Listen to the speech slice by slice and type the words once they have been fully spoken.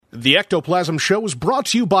The Ectoplasm Show is brought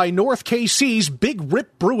to you by North KC's Big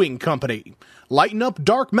Rip Brewing Company. Lighten up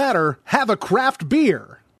dark matter, have a craft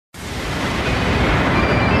beer.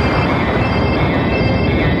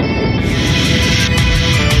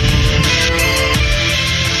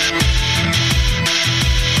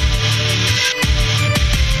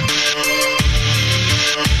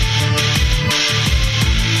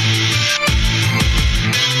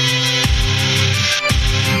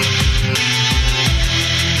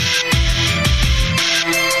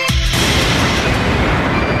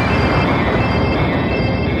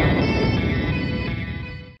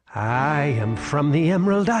 I am from the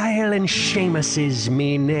Emerald Isle, and Seamus is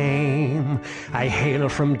me name. I hail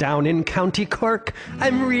from down in County Cork,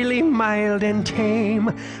 I'm really mild and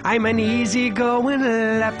tame. I'm an easy-going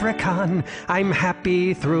leprechaun, I'm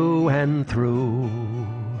happy through and through.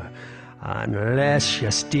 Unless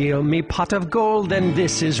you steal me pot of gold, then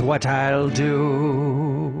this is what I'll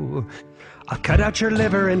do. I'll cut out your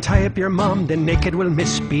liver and tie up your mum, then naked will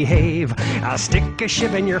misbehave. I'll stick a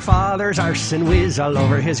shiv in your father's arse and whiz all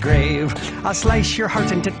over his grave. I'll slice your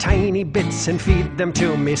heart into tiny bits and feed them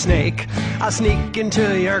to me snake. I'll sneak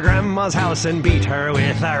into your grandma's house and beat her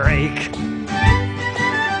with a rake.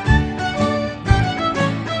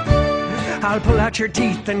 I'll pull out your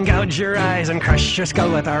teeth and gouge your eyes and crush your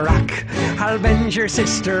skull with a rock. I'll bend your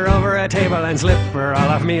sister over a table and slip her all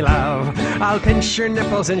of me love. I'll pinch your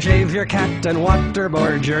nipples and shave your cat and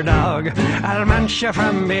waterboard your dog. I'll munch you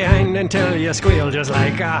from behind until you squeal just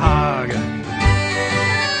like a hog.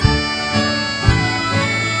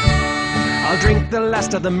 I'll drink the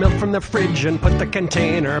last of the milk from the fridge and put the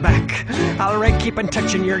container back. I'll rake keep on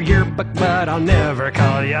touching your yearbook, but I'll never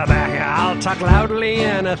call you back. I'll talk loudly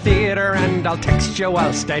in a theater and I'll text you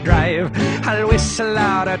whilst I drive. I'll whistle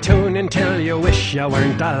out a tune until you wish you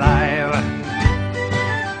weren't alive.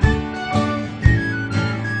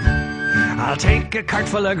 I'll take a cart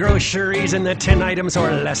full of groceries and the 10 items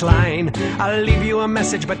or less line. I'll leave you a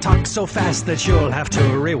message but talk so fast that you'll have to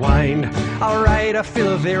rewind. I'll write a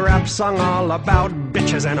filthy rap song all about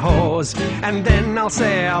bitches and hoes, and then I'll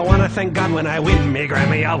say I wanna thank God when I win me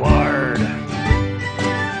Grammy Award.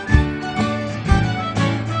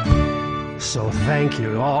 So thank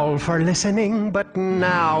you all for listening, but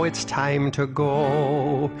now it's time to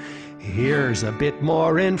go. Here's a bit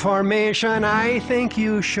more information I think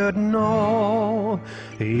you should know.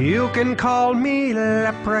 You can call me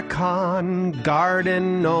leprechaun,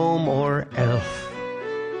 garden gnome, or elf.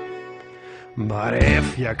 But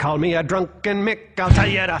if you call me a drunken Mick, I'll tell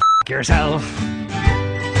you to f*** yourself.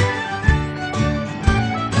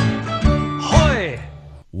 Hoy!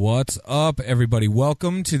 What's up, everybody?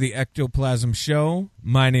 Welcome to the Ectoplasm Show.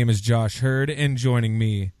 My name is Josh Hurd, and joining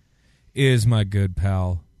me is my good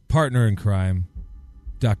pal, partner in crime,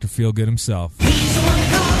 Dr. Feelgood himself.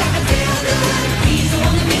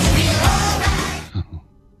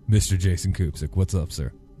 Mr. Jason Kupsik. What's up,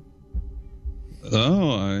 sir?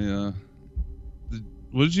 Oh,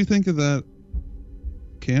 what did you think of that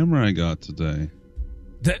camera I got today?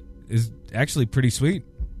 That is actually pretty sweet.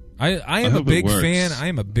 I am a big fan. I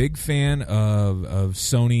am a big fan of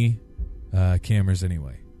Sony cameras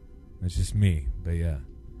anyway. That's just me, but yeah.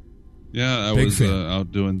 Yeah, I was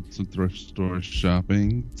out doing some thrift store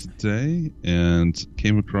shopping today and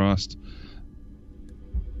came across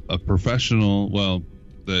a professional,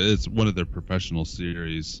 it's one of their professional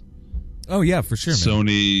series. Oh, yeah, for sure, man.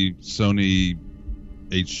 Sony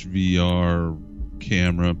HVR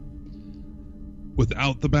camera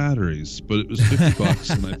without the batteries, but it was $50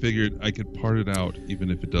 and I figured I could part it out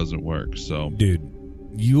even if it doesn't work. So, dude,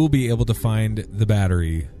 you will be able to find the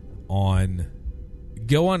battery on...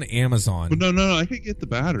 Go on Amazon. But no, I could get the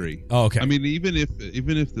battery. Oh, okay. I mean, even if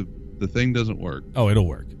the thing doesn't work. Oh, it'll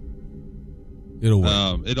work. It'll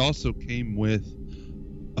work. It also came with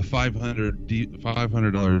a $600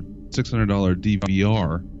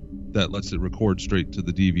 DVR that lets it record straight to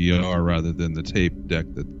the DVR rather than the tape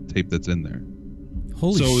that's in there.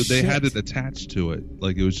 Holy shit. So they had it attached to it,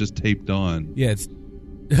 like it was just taped on. Yeah, it's.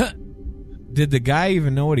 Did the guy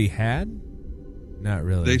even know what he had? Not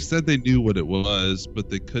really. They said they knew what it was, but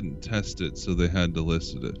they couldn't test it, so they had to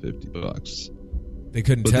list it at $50. They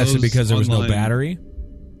couldn't test it because there was no battery?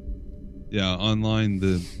 Yeah, on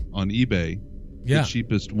eBay, the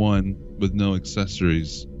cheapest one with no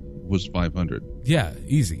accessories was $500. Yeah,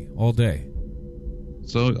 easy, all day.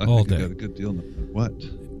 So I think I got a good deal no matter what.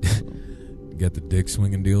 You got the dick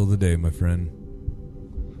swinging deal of the day, my friend.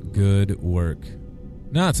 Good work.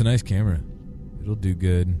 No, it's a nice camera. It'll do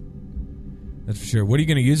good. That's for sure. What are you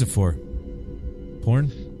going to use it for?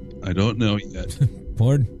 Porn? I don't know yet.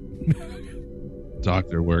 Porn?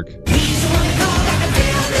 Doctor work.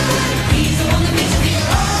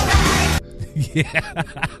 Yeah.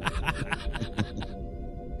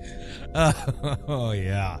 Oh,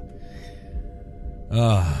 yeah.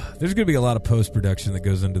 There's going to be a lot of post-production that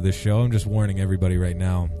goes into this show. I'm just warning everybody right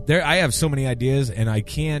now. I have so many ideas, and I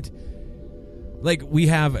can't... Like, we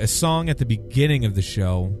have a song at the beginning of the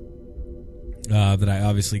show that I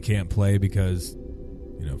obviously can't play because,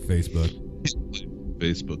 Facebook.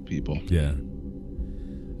 Facebook people. Yeah.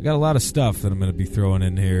 I got a lot of stuff that I'm going to be throwing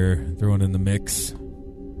in the mix.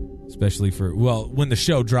 Especially for, when the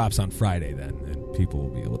show drops on Friday, then people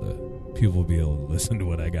will be able to listen to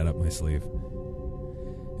what I got up my sleeve.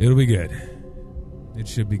 It'll be good. It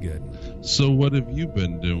should be good. So what have you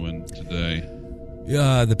been doing today?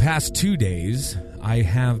 The past 2 days, I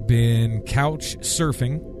have been couch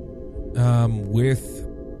surfing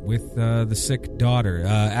with the sick daughter.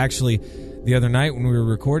 Actually, the other night when we were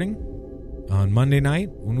recording, on Monday night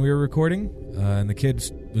when we were recording, and the kid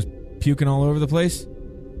was puking all over the place.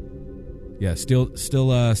 Yeah, still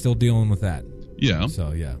dealing with that. Yeah.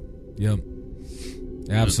 So yeah, yep,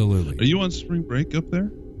 absolutely. Are you on spring break up there?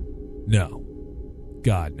 No,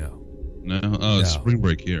 God no. No. Oh, it's spring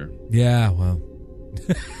break here. Yeah, well,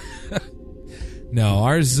 no.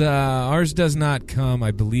 Ours does not come, I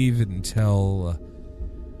believe, until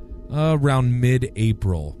around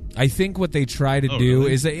mid-April. I think what they try to do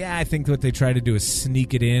really? I think what they try to do is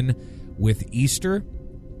sneak it in with Easter.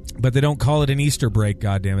 But they don't call it an Easter break.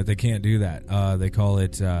 God damn it, they can't do that. They call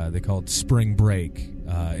it spring break.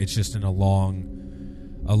 It's just in a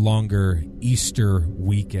longer Easter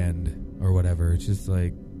weekend or whatever. It's just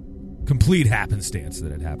like complete happenstance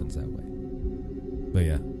that it happens that way. But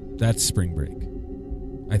yeah, that's spring break.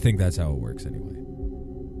 I think that's how it works anyway.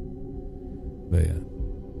 But yeah.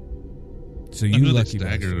 So you lucky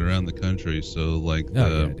staggered around the country, so like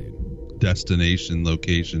the destination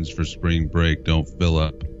locations for spring break don't fill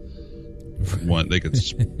up. They could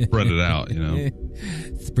spread it out,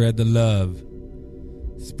 Spread the love.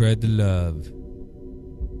 Spread the love.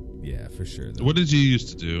 Yeah, for sure. What did you used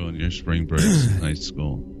to do on your spring breaks in high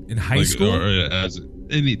school? In high school? Or as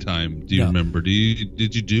any time, do you remember?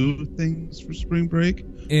 Did you do things for spring break?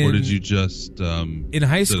 Or did you just in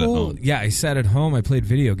high school? Yeah, I sat at home. I played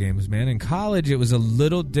video games, man. In college, it was a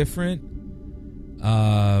little different.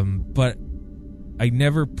 But I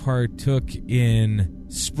never partook in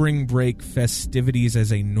spring break festivities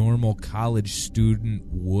as a normal college student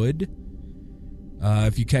would.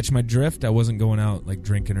 If you catch my drift, I wasn't going out like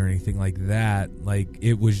drinking or anything like that. Like,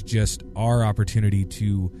 it was just our opportunity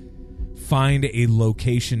to find a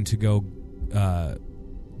location to go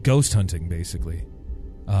ghost hunting, basically.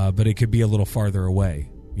 But it could be a little farther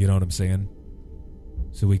away. You know what I'm saying?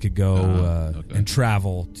 So we could go and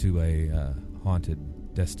travel to a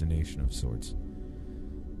haunted destination of sorts.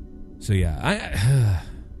 So yeah,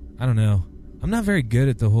 I don't know. I'm not very good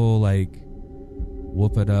at the whole like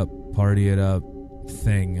whoop it up, party it up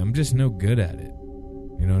thing. I'm just no good at it.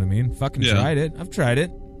 You know what I mean? Tried it. I've tried it.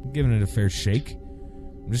 I'm giving it a fair shake.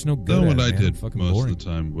 I'm just no good at it. What I did most boring. Of the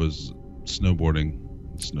time was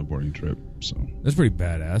snowboarding trip. So that's pretty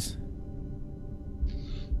badass.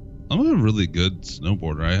 I'm a really good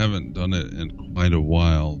snowboarder. I haven't done it in quite a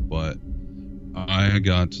while, but I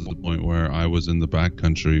got to the point where I was in the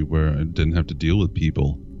backcountry where I didn't have to deal with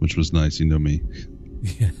people, which was nice. You know me.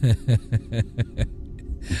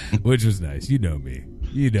 Which was nice. You know me.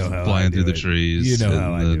 You know how flying I do through it. the trees. You know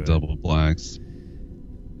how I do the double blacks.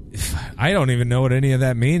 I don't even know what any of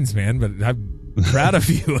that means, man. But I'm proud of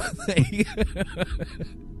you.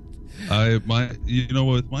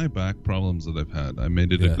 With my back problems that I've had, I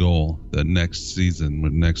made it a goal that next season,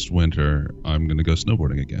 next winter, I'm going to go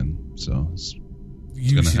snowboarding again. So it's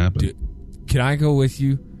going to happen. Can I go with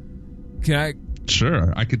you? Can I?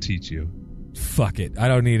 Sure, I could teach you. Fuck it. I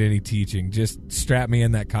don't need any teaching. Just strap me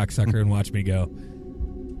in that cocksucker and watch me go.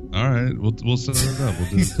 All right, we'll set it up. We'll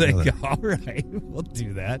do He's it like, all right, we'll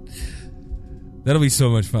do that. That'll be so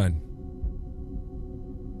much fun.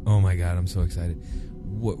 Oh my God, I'm so excited.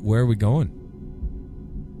 Where are we going?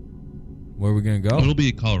 Where are we going to go? It'll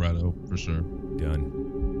be Colorado for sure.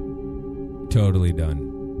 Done. Totally done.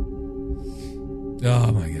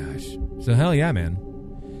 Oh my gosh. So hell yeah, man.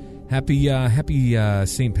 Happy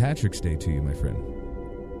St. Patrick's Day to you, my friend.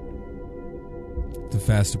 The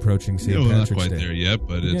fast approaching St. Patrick's Day. Not quite there yet,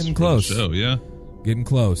 but it's getting close. For the show, yeah. Getting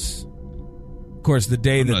close. Of course, the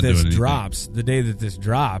day that this drops,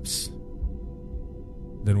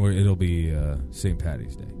 then it'll be St.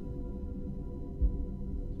 Patty's Day.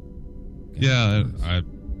 Yeah,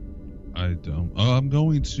 I don't. Oh, I'm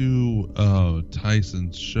going to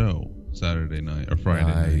Tyson's show Saturday night or Friday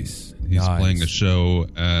night. He's playing a show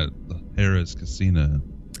at the Harris Casino.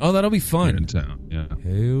 Oh, that'll be fun. Here in town, yeah.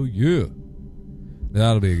 Hell yeah.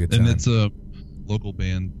 That'll be a good time. And it's a local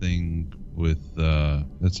band thing with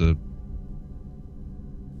it's a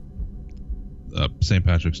St.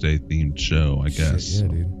 Patrick's Day themed show, I guess. Shit, yeah,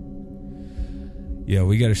 dude. Yeah,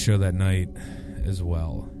 we got a show that night as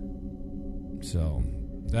well. So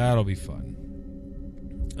that'll be fun.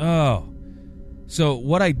 Oh. So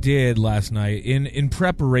what I did last night in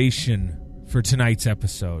preparation for tonight's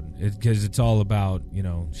episode, because it's all about,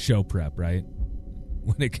 show prep, right?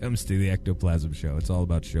 When it comes to the Ectoplasm show, it's all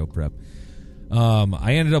about show prep.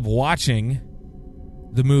 I ended up watching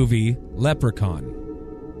the movie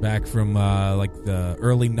Leprechaun back from the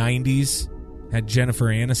early 90s. Had Jennifer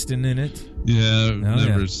Aniston in it. Yeah, I've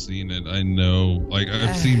never seen it. I know,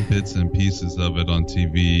 I've seen bits and pieces of it on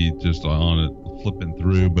TV, just on it, flipping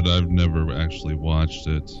through, but I've never actually watched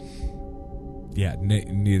it. Yeah,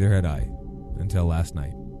 neither had I until last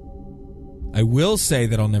night. I will say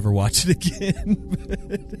that I'll never watch it again.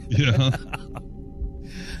 Yeah.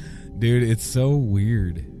 Dude, it's so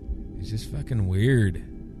weird. It's just fucking weird.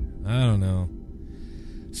 I don't know.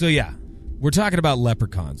 So yeah, we're talking about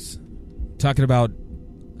leprechauns. Talking about,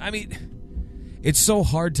 it's so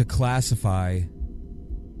hard to classify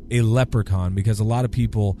a leprechaun because a lot of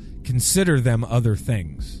people consider them other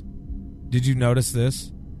things. Did you notice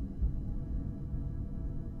this?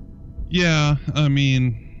 Yeah,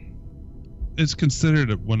 it's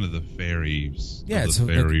considered one of the fairies. Yeah, it's the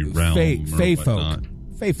fairy realm. Fey folk.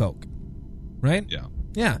 Fey folk. Right? Yeah.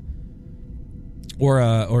 Yeah.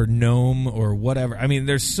 Or gnome or whatever.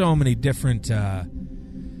 There's so many different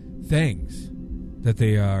things that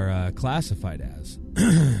they are classified as.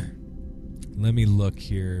 Let me look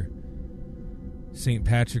here. St.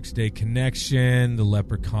 Patrick's Day Connection, the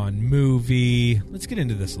Leprechaun movie. Let's get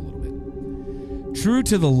into this a little bit. True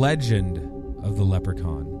to the legend of the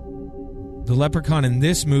leprechaun in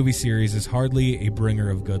this movie series is hardly a bringer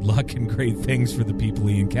of good luck and great things for the people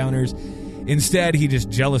he encounters. Instead, he just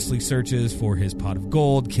jealously searches for his pot of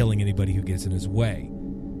gold, killing anybody who gets in his way.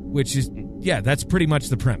 Which is, that's pretty much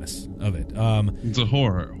the premise of it. It's a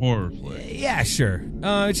horror flick. Yeah, sure.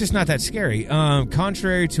 It's just not that scary.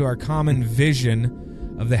 Contrary to our common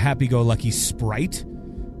vision of the happy-go-lucky sprite,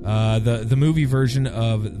 the movie version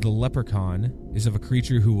of the leprechaun is of a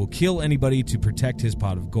creature who will kill anybody to protect his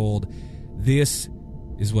pot of gold. This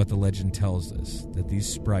is what the legend tells us, that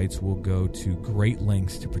these sprites will go to great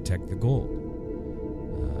lengths to protect the gold.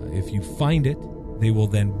 If you find it, they will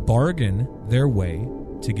then bargain their way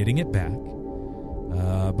to getting it back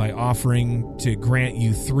by offering to grant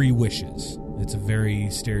you 3 wishes. It's a very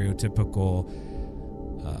stereotypical,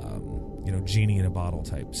 genie in a bottle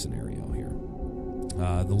type scenario here.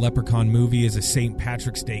 The Leprechaun movie is a St.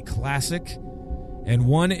 Patrick's Day classic and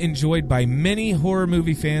one enjoyed by many horror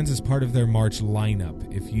movie fans as part of their March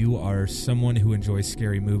lineup. If you are someone who enjoys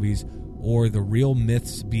scary movies or the real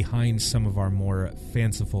myths behind some of our more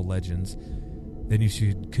fanciful legends, then you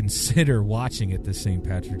should consider watching it this St.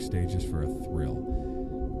 Patrick's Day just for a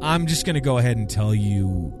thrill. I'm just going to go ahead and tell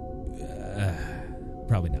you,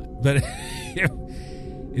 probably not, but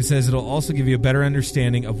it says it'll also give you a better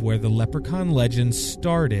understanding of where the leprechaun legend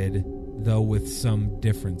started, though with some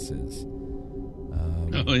differences.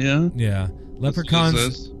 Oh, yeah? Yeah.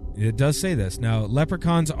 Leprechauns. It does say this. Now,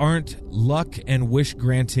 leprechauns aren't luck and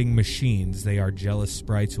wish-granting machines. They are jealous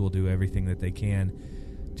sprites who will do everything that they can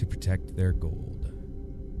to protect their gold.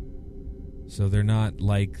 So they're not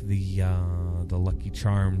like the Lucky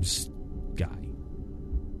Charms guy.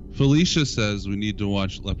 Felicia says we need to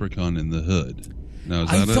watch Leprechaun in the Hood. Now,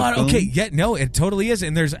 is that a film? Okay, yeah, no, it totally is.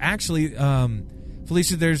 And there's actually,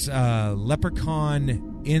 Felicia, there's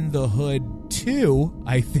Leprechaun in the Hood 2,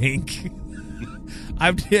 I think.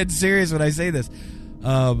 I'm dead serious when I say this.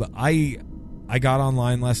 I got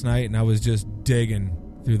online last night and I was just digging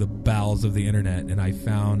through the bowels of the internet, and I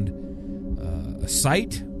found a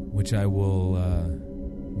site which I will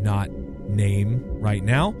not name right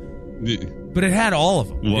now, but it had all of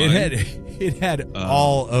them. What? It had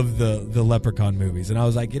all of the Leprechaun movies, and I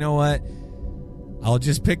was like, you know what? I'll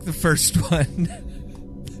just pick the first one.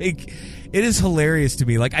 Like, it is hilarious to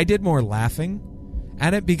me. Like, I did more laughing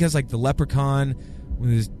at it because, like, the Leprechaun with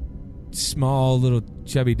his small little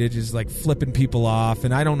chubby digits, like, flipping people off,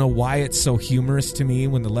 and I don't know why it's so humorous to me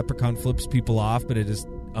when the Leprechaun flips people off, but it is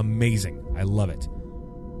amazing. I love it.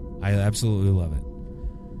 I absolutely love it.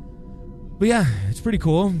 But yeah, it's pretty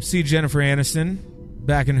cool. See Jennifer Aniston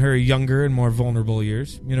back in her younger and more vulnerable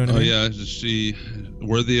years. You know what I mean? Oh yeah, is she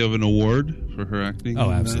worthy of an award for her acting? Oh,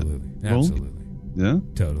 absolutely, absolutely. Yeah,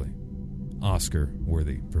 totally.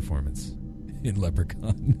 Oscar-worthy performance in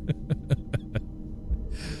Leprechaun.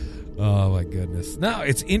 Oh my goodness! Now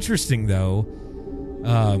it's interesting though.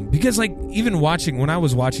 Because, like, even when I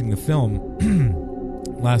was watching the film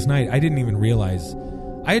last night, I didn't even realize,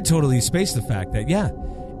 I had totally spaced the fact that,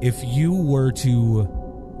 if you were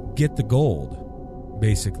to get the gold,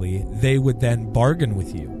 basically, they would then bargain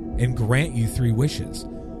with you and grant you 3 wishes.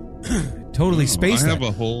 Totally spaced that.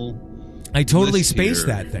 I totally spaced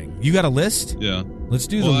that thing. You got a list? Yeah. Let's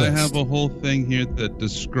do the list. I have a whole thing here that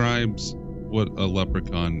describes what a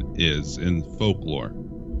leprechaun is in folklore.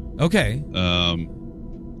 Okay.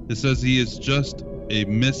 It says he is just a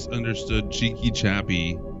misunderstood cheeky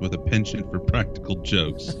chappie with a penchant for practical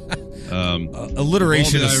jokes.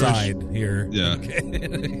 Alliteration aside here. Yeah.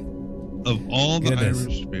 Okay. Of all the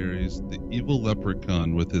Irish fairies, the evil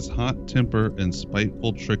leprechaun with his hot temper and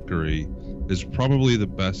spiteful trickery is probably the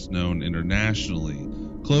best known internationally,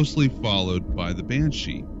 closely followed by the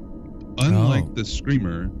banshee. Unlike the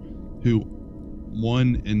screamer, who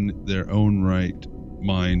one in their own right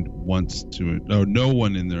mind wants to, no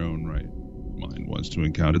one in their own right mind wants to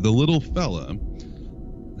encounter, the little fella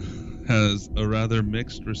has a rather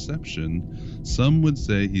mixed reception. Some would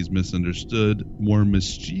say he's misunderstood, more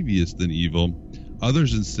mischievous than evil.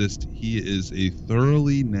 Others insist he is a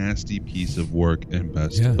thoroughly nasty piece of work and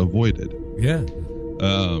best avoided. Yeah.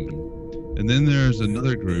 And then there's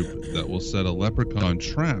another group that will set a leprechaun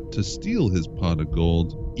trap to steal his pot of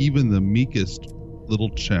gold. Even the meekest little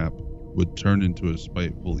chap would turn into a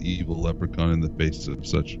spiteful, evil leprechaun in the face of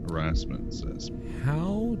such harassment, says.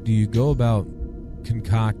 How do you go about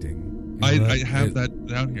concocting? I have that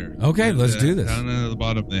down here. Okay, let's do this. Down at the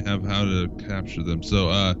bottom, they have how to capture them.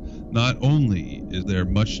 So not only is there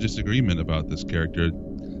much disagreement about this character,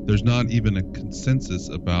 there's not even a consensus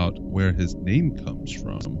about where his name comes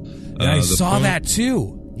from. I saw that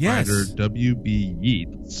too. Yes. Writer W.B.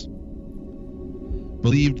 Yeats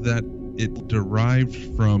believed that it derived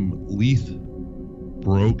from Leith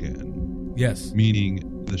Brogan. Yes.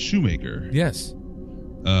 Meaning the shoemaker. Yes.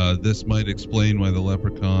 This might explain why the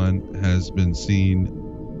leprechaun has been seen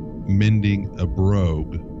mending a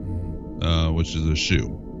brogue, which is a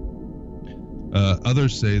shoe.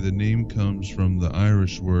 Others say the name comes from the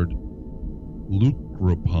Irish word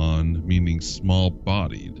lucropon, meaning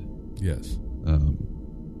small-bodied. Yes.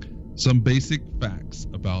 Some basic facts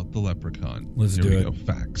about the leprechaun. Let's do it.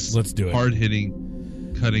 Facts. Let's do it.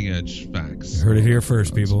 Hard-hitting, cutting-edge facts. Heard it here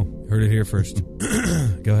first, people. Heard it here first.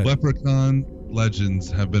 Go ahead. Leprechaun legends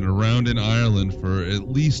have been around in Ireland for at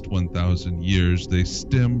least 1,000 years. They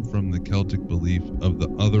stem from the Celtic belief of the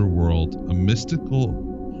other world, a mythical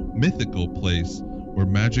place where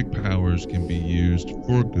magic powers can be used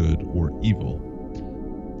for good or evil.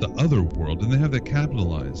 The other world, and they have that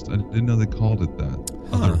capitalized. I didn't know they called it that.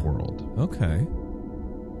 Other world. Okay.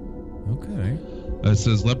 It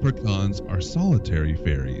says leprechauns are solitary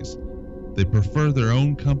fairies. They prefer their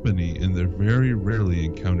own company and they're very rarely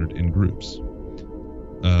encountered in groups.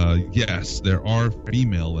 Yes, there are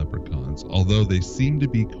female leprechauns, although they seem to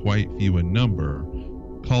be quite few in number.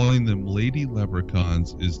 Calling them lady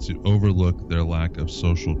leprechauns is to overlook their lack of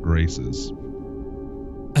social graces.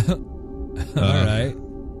 All right.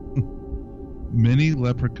 Many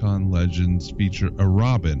leprechaun legends feature a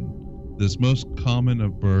robin. This most common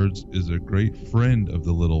of birds is a great friend of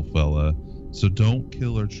the little fella, so don't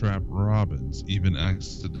kill or trap robins, even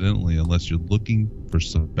accidentally, unless you're looking for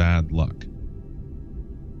some bad luck.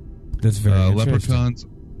 That's very interesting.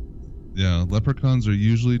 Leprechauns are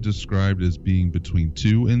usually described as being between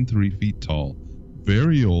 2 and 3 feet tall,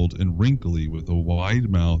 very old and wrinkly with a wide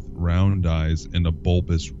mouth, round eyes, and a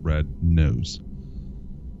bulbous red nose.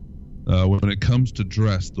 When it comes to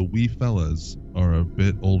dress, the wee fellas are a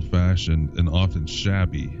bit old-fashioned and often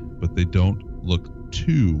shabby, but they don't look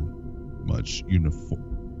too much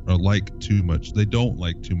uniform, or like too much. They don't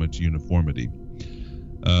like too much uniformity.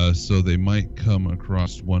 So they might come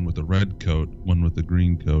across one with a red coat, one with a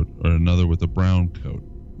green coat, or another with a brown coat.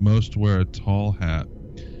 Most wear a tall hat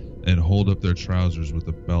and hold up their trousers with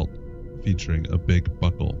a belt featuring a big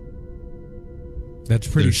buckle. That's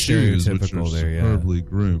pretty their shoes, stereotypical which are there, superbly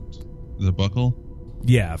groomed. The buckle?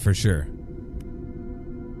 Yeah, for sure.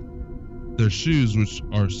 Their shoes, which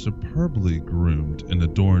are superbly groomed and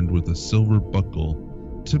adorned with a silver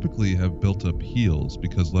buckle, typically have built-up heels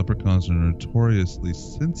because leprechauns are notoriously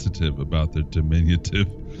sensitive about their diminutive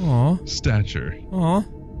stature.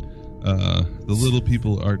 The little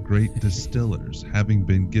people are great distillers, having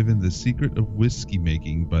been given the secret of whiskey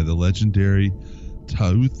making by the legendary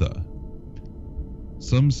Tautha.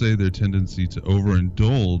 Some say their tendency to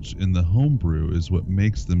overindulge in the homebrew is what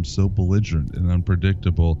makes them so belligerent and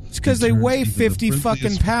unpredictable. It's because they weigh 50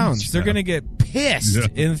 fucking pounds. They're going to get pissed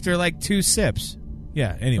if they're like 2 sips.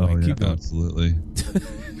 Yeah, anyway, keep going. Absolutely.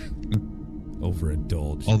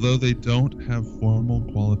 Overindulged. Although they don't have formal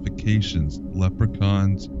qualifications,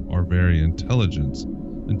 leprechauns are very intelligent,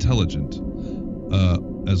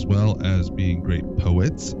 as well as being great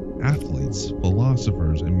poets, athletes,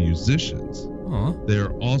 philosophers, and musicians. Aww. They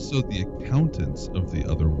are also the accountants of the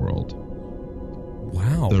other world.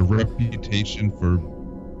 Wow. Their reputation for...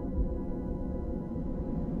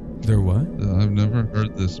 Their what? I've never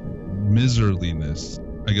heard this. Miserliness.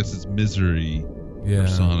 I guess it's misery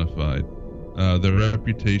personified. Their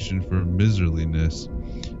reputation for miserliness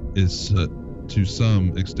is to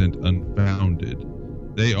some extent unfounded.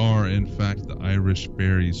 They are, in fact, the Irish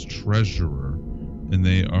fairies' treasurer, and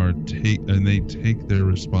they take their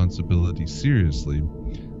responsibility seriously.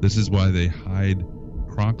 This is why they hide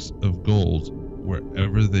crocks of gold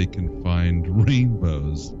wherever they can find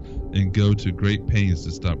rainbows, and go to great pains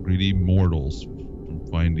to stop greedy mortals from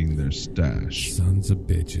finding their stash. Sons of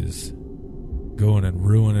bitches. Going and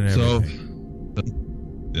ruining everything.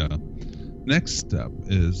 Yeah. Next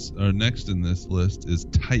in this list is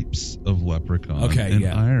types of leprechaun in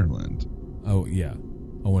Ireland. Oh, yeah.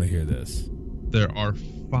 I want to hear this. There are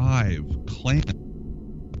 5 clans of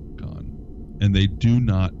leprechaun, and they do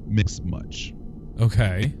not mix much.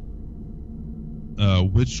 Okay.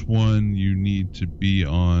 Which one you need to be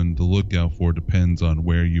on the lookout for depends on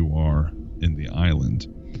where you are in the island.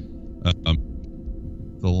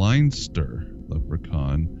 The Leinster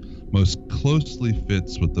leprechaun most closely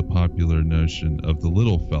fits with the popular notion of the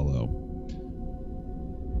little fellow.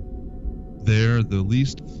 They're the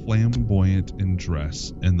least flamboyant in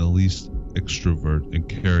dress and the least extrovert in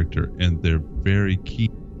character, and they're very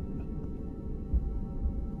keen.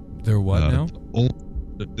 They're what now?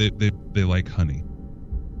 They like honey.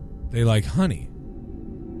 They like honey.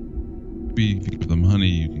 If you give them honey,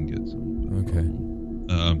 you can get some. Okay.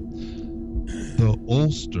 The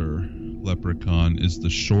Ulster leprechaun is the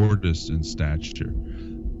shortest in stature,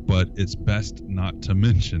 but it's best not to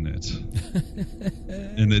mention it.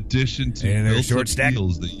 In addition to built-up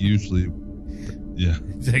heels that usually,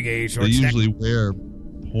 usually wear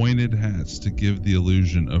pointed hats to give the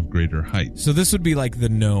illusion of greater height. So this would be like the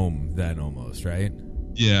gnome, then, almost, right?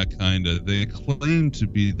 Yeah, kind of. They claim to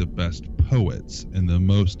be the best poets and the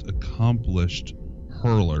most accomplished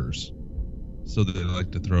hurlers, so they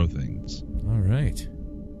like to throw things. All right.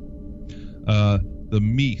 The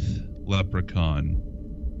Meath leprechaun.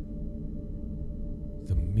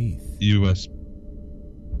 The Meath. U.S.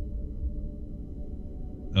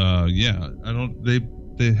 I don't.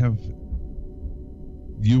 They have.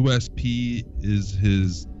 USP is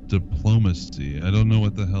his diplomacy. I don't know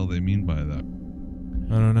what the hell they mean by that.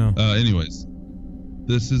 I don't know. Anyways,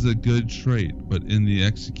 this is a good trait, but in the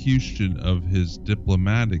execution of his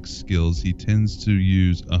diplomatic skills, he tends to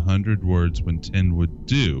use 100 words when 10 would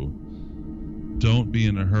do. Don't be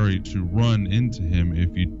in a hurry to run into him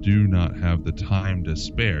if you do not have the time to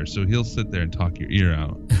spare. So he'll sit there and talk your ear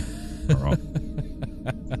out.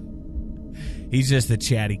 He's just a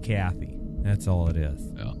chatty Cathy. That's all it is.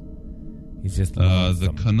 Yeah. He's just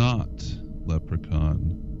the Connaught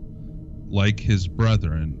leprechaun, like his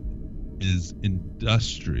brethren, is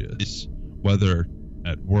industrious, whether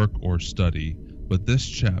at work or study, but this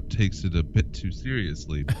chap takes it a bit too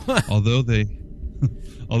seriously. Although they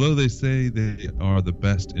say they are the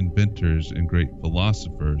best inventors and great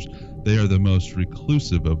philosophers, they are the most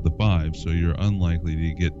reclusive of the 5, so you're unlikely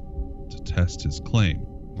to get to test his claim.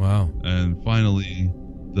 Wow. And finally,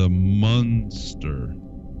 the Munster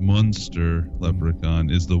leprechaun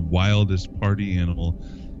is the wildest party animal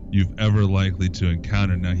you've ever likely to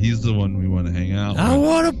encounter. Now, he's the one we want to hang out with. I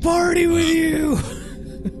want to party with you.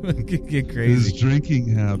 Get crazy. His drinking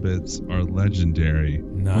habits are legendary.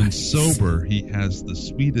 Nice. When sober, he has the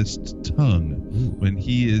sweetest tongue. Ooh. When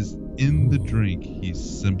he is in the drink, he's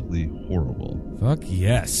simply horrible. Fuck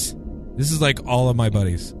yes. This is like all of my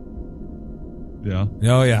buddies. Yeah?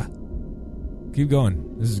 Oh, yeah. Keep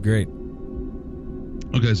going. This is great.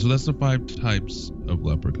 Okay, so that's the 5 types of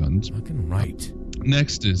leprechauns. Fucking right.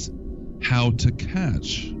 Next is how to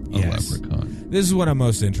catch a leprechaun. This is what I'm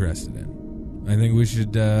most interested in. I think we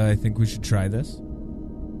should try this.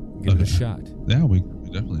 Give it a shot. Yeah, we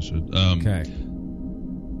definitely should. Okay.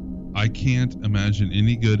 I can't imagine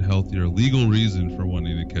any good, healthy, or legal reason for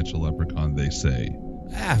wanting to catch a leprechaun, they say.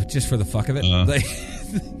 Just for the fuck of it.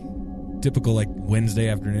 Typical, Wednesday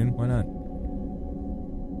afternoon. Why not?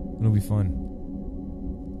 It'll be fun.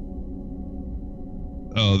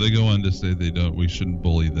 Oh, they go on to say we shouldn't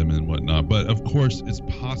bully them and whatnot. But, of course, it's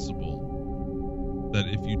possible that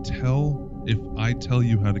if I tell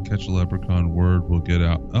you how to catch a leprechaun, word will get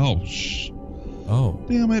out. Oh,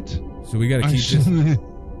 damn it. So we got to keep this.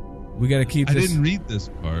 We got to keep this. I didn't read this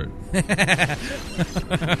part.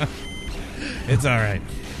 It's all right.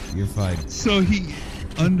 You're fine. So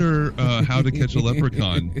under How to Catch a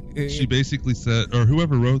Leprechaun, she basically said, or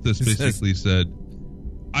whoever wrote this basically said,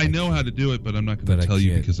 I know how to do it, but I'm not going to tell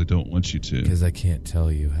you because I don't want you to. Because I can't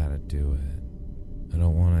tell you how to do it. I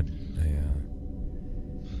don't want to.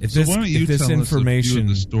 Why don't you tell us a few of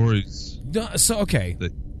the stories okay.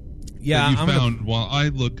 that you found while I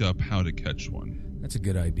look up how to catch one? That's a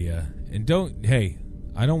good idea. And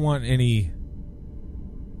I don't want any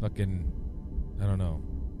fucking, I don't know.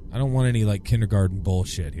 I don't want any like kindergarten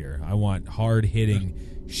bullshit here. I want hard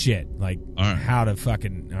hitting shit. Like how to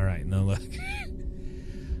fucking, all right, no look.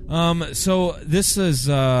 So this is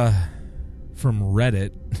from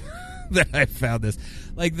Reddit that I found this.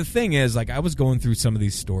 Like the thing is, like I was going through some of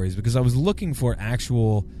these stories because I was looking for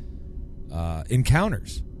actual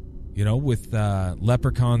encounters, with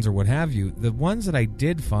leprechauns or what have you. The ones that I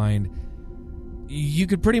did find, you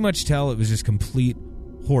could pretty much tell it was just complete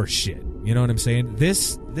horse shit. You know what I'm saying?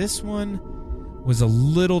 This one was a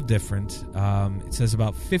little different. It says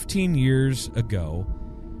about 15 years ago,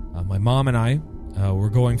 my mom and I were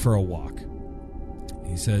going for a walk.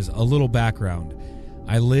 He says, a little background.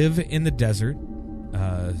 I live in the desert,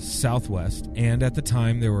 southwest, and at the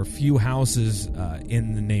time there were few houses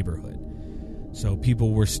in the neighborhood. So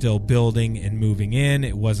people were still building and moving in.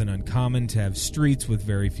 It wasn't uncommon to have streets with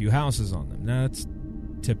very few houses on them. Now, that's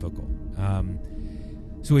typical.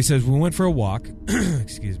 So he says, we went for a walk,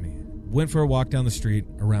 went for a walk down the street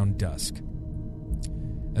around dusk.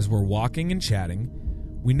 As we're walking and chatting,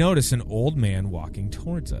 we notice an old man walking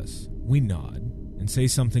towards us. We nod and say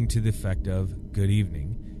something to the effect of, good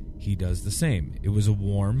evening. He does the same. It was a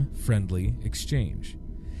warm, friendly exchange.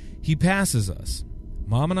 He passes us.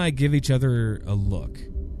 Mom and I give each other a look.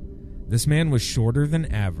 This man was shorter than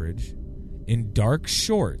average, in dark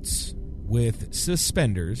shorts with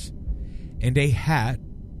suspenders, and a hat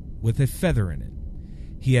with a feather in it.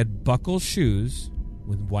 He had buckle shoes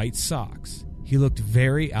with white socks. He looked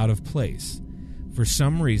very out of place. For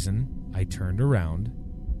some reason, I turned around,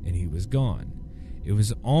 and he was gone. It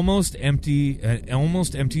was almost empty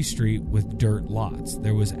street with dirt lots.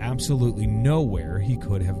 There was absolutely nowhere he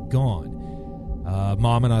could have gone.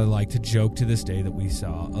 Mom and I like to joke to this day that we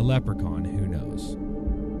saw a leprechaun. Who knows?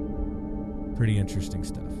 Pretty interesting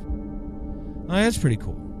stuff. That's pretty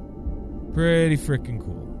cool. Pretty freaking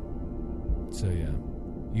cool. So yeah,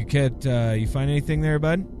 you find anything there,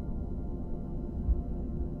 bud?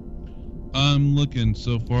 I'm looking.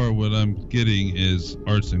 So far, what I'm getting is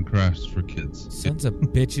arts and crafts for kids. Sons of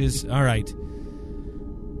bitches. All right.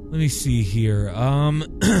 Let me see here.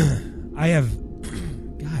 I have...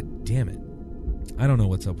 God damn it. I don't know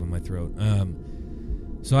what's up with my throat.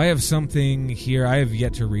 So I have something here. I have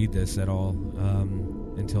yet to read this at all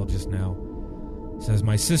until just now. It says,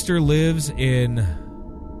 my sister lives in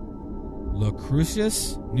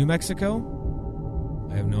Leprechauns, New Mexico.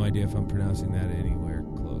 I have no idea if I'm pronouncing that anywhere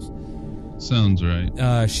close. Sounds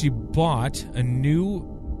right. She bought a newly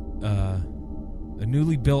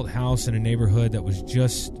built house in a neighborhood that was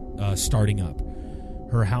just starting up.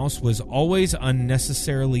 Her house was always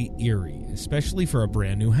unnecessarily eerie, especially for a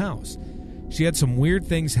brand new house. She had some weird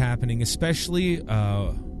things happening, especially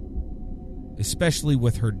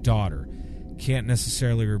with her daughter. Can't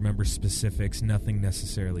necessarily remember specifics, nothing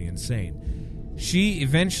necessarily insane. She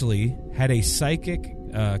eventually had a psychic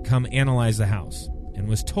come analyze the house and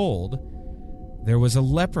was told there was a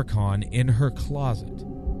leprechaun in her closet.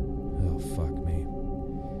 Oh, fuck me.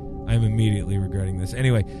 I'm immediately regretting this.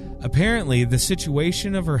 Anyway, apparently the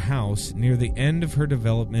situation of her house near the end of her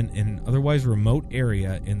development in an otherwise remote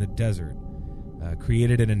area in the desert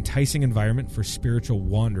created an enticing environment for spiritual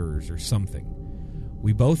wanderers or something.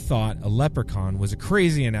 We both thought a leprechaun was a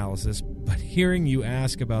crazy analysis, but hearing you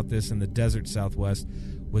ask about this in the desert Southwest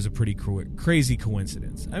was a pretty crazy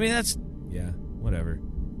coincidence. I mean, whatever.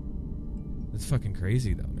 That's fucking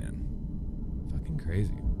crazy, though, man. Fucking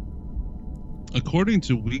crazy. According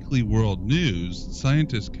to Weekly World News,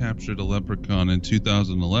 scientists captured a leprechaun in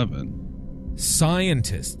 2011.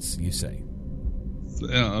 Scientists, you say?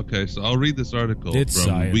 Yeah, okay, so I'll read this article it's from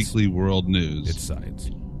science. Weekly World News. It's science.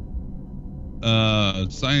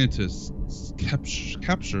 Scientists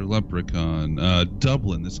capture leprechaun.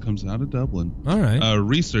 Dublin. This comes out of Dublin. All right.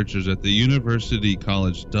 Researchers at the University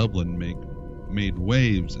College Dublin made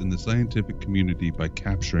waves in the scientific community by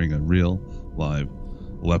capturing a real live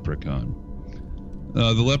leprechaun.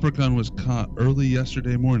 The leprechaun was caught early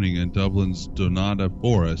yesterday morning in Dublin's Donata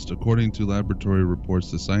Forest. According to laboratory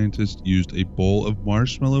reports, the scientists used a bowl of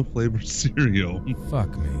marshmallow-flavored cereal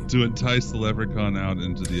Fuck me. to entice the leprechaun out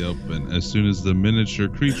into the open. As soon as the miniature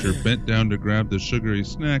creature bent down to grab the sugary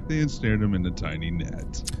snack, they ensnared him in a tiny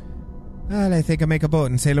net. Well, I think I'll make a boat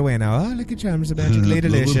and sail away now. Oh, look at charms, magically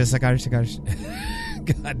delicious. Gosh.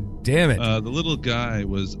 God damn it. The little guy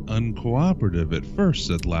was uncooperative at first,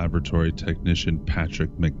 said laboratory technician Patrick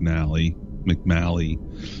McNally.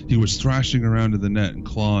 He was thrashing around in the net and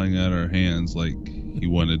clawing at our hands like he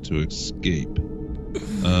wanted to escape.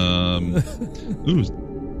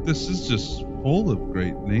 This is just full of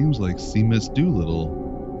great names like Seamus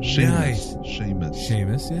Doolittle. Nice.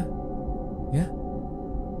 Seamus, yeah.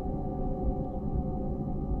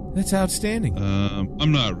 That's outstanding.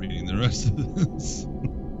 I'm not reading the rest of this.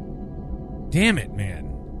 Damn it,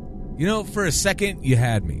 man. You know, for a second, you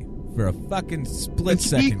had me. For a fucking split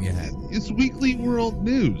second, you had me. It's Weekly World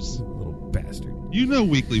News. Little bastard. You know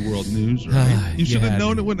Weekly World News, right? You should have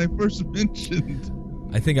known it when I first mentioned.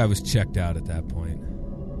 I think I was checked out at that point.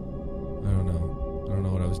 I don't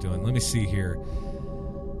know what I was doing. Let me see here.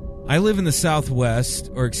 I live in the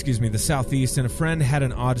the southeast, and a friend had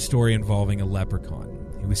an odd story involving a leprechaun.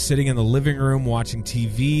 He was sitting in the living room watching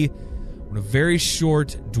TV when a very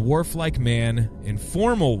short, dwarf-like man in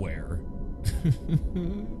formal wear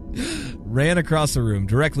ran across the room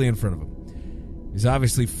directly in front of him. He was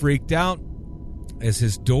obviously freaked out as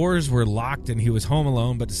his doors were locked and he was home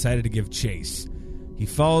alone, but decided to give chase. He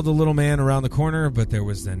followed the little man around the corner, but there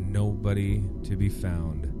was then nobody to be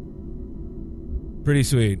found. Pretty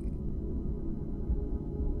sweet.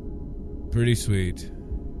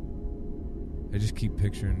 I just keep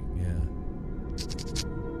picturing,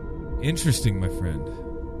 Interesting, my friend.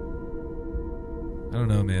 I don't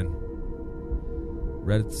know, man.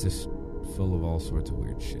 Reddit's just full of all sorts of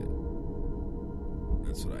weird shit.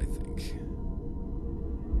 That's what I think.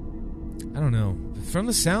 I don't know. From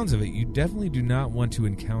the sounds of it, you definitely do not want to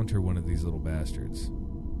encounter one of these little bastards.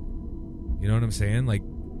 You know what I'm saying? Like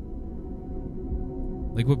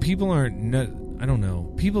what people aren't... I don't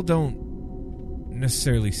know. People don't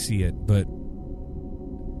necessarily see it, but...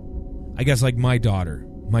 I guess like my daughter,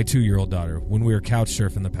 my 2-year-old daughter, when we were couch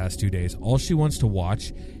surfing the past 2 days, all she wants to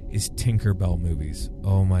watch is Tinkerbell movies.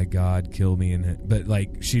 Oh my God, kill me. But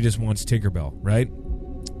like, she just wants Tinkerbell, right?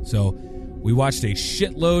 So we watched a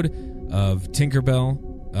shitload of Tinkerbell.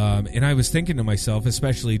 And I was thinking to myself,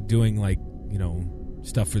 especially doing like,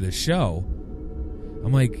 stuff for this show.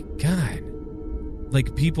 I'm like, God,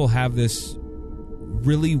 like people have this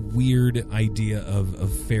really weird idea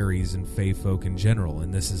of fairies and fae folk in general,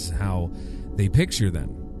 and this is how they picture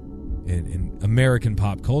them in American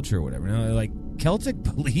pop culture or whatever. Now, like Celtic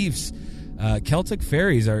beliefs, Celtic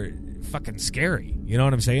fairies are fucking scary. You know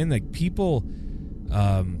what I'm saying? Like people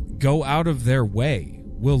go out of their way,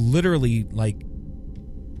 will literally like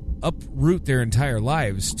uproot their entire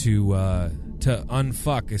lives to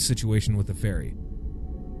unfuck a situation with a fairy.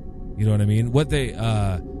 You know what I mean? What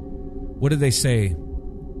did they say?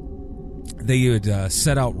 They would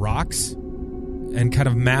set out rocks and kind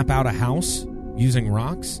of map out a house using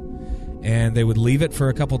rocks, and they would leave it for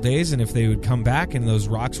a couple days, and if they would come back and those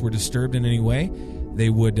rocks were disturbed in any way, they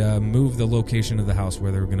would move the location of the house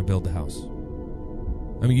where they were going to build the house.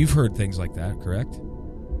 I mean, you've heard things like that, correct?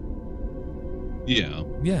 Yeah.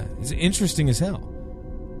 Yeah, it's interesting as hell.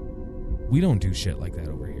 We don't do shit like that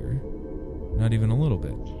over here. Not even a little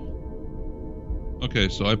bit. Okay,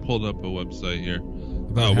 so I pulled up a website here.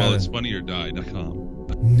 It's funnyordie.com.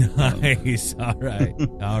 Nice.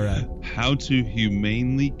 All right. How to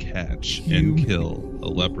humanely catch and kill a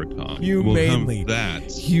leprechaun. Humanely.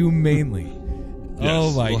 Humanely. Yes,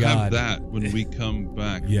 oh my God. We'll have that when we come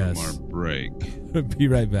back from our break. Be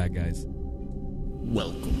right back, guys.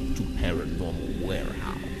 Welcome to Paranormal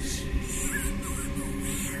Warehouse.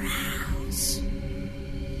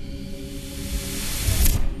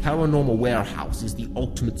 Paranormal Warehouse is the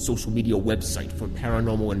ultimate social media website for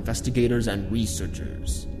paranormal investigators and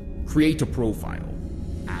researchers. Create a profile,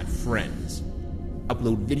 add friends,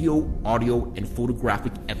 upload video, audio, and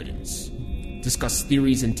photographic evidence, discuss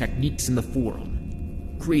theories and techniques in the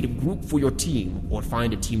forum, create a group for your team or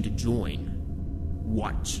find a team to join,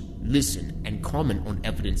 watch, listen, and comment on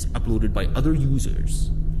evidence uploaded by other users.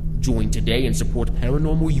 Join today and support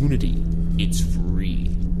Paranormal Unity. It's free.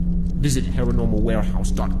 Visit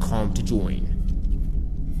paranormalwarehouse.com to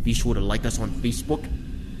join. Be sure to like us on Facebook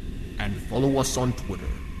and follow us on Twitter.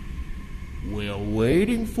 We're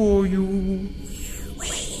waiting for you.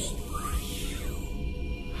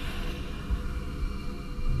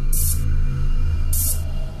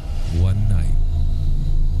 One night,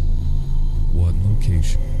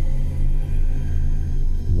 location.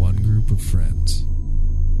 One group of friends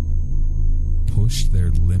pushed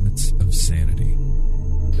their limits of sanity.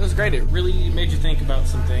 It was great. It really made you think about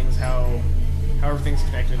some things, how everything's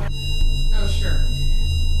connected. Oh, sure.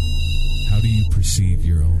 How do you perceive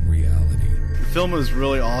your own reality? The film was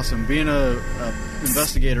really awesome. Being a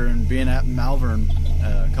investigator and being at Malvern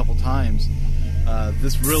a couple times,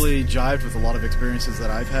 this really jived with a lot of experiences that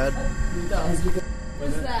I've had.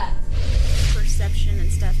 What's that? Perception and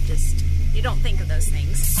stuff, just, you don't think of those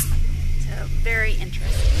things. So, very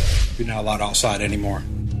interesting. You're not allowed outside anymore.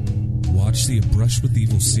 Watch the A Brush with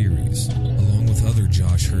Evil series, along with other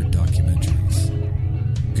Josh Hurd documentaries.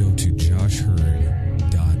 Go to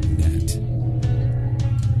joshhurd.net.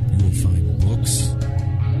 You will find books,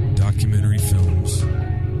 documentary films,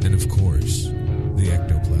 and of course, the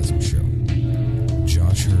Ectoplasm Show.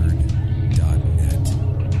 joshhurd.net.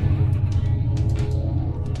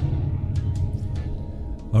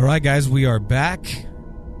 All right, guys, we are back.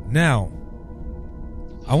 Now,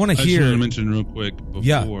 I want to hear... I just want to mention real quick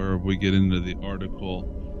before we get into the article,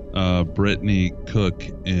 Brittany Cook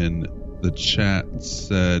in the chat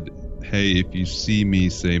said, hey, if you see me,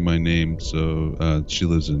 say my name. So she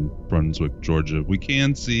lives in Brunswick, Georgia. We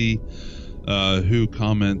can see who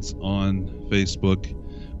comments on Facebook,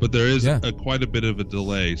 but there is quite a bit of a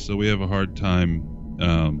delay, so we have a hard time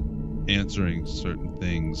answering certain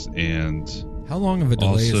things. And how long of a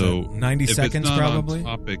delay is it? 90 seconds probably? On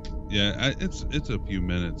topic, yeah, it's a few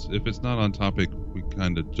minutes. If it's not on topic, we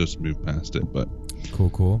kind of just move past it. But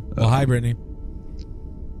cool. Well, hi, Brittany.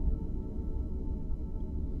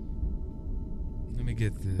 Let me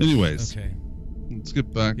get this. Anyways, okay. Let's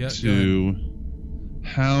get back to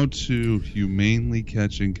how to humanely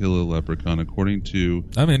catch and kill a leprechaun according to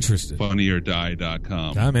I'm interested.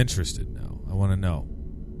 funnyordie.com. I'm interested now. I want to know.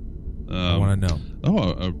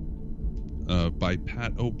 By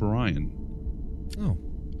Pat O'Brien. Oh.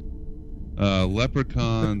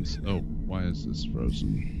 Leprechauns. Oh, why is this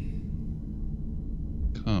frozen?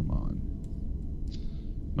 Come on.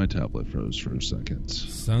 My tablet froze for a second.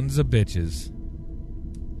 Sons of bitches.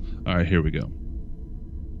 All right, here we go.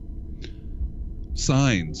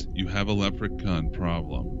 Signs you have a leprechaun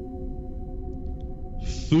problem.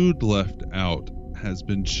 Food left out has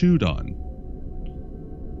been chewed on.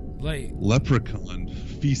 Leprechaun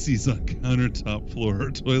feces on countertop, floor,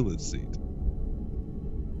 or toilet seat.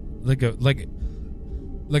 Like a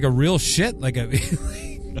real shit. They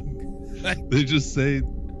just say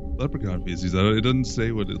leprechaun feces. It doesn't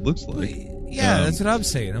say what it looks like. Yeah, that's what I'm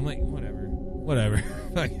saying. I'm like, whatever.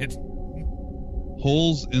 Fuck it.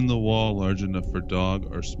 Holes in the wall large enough for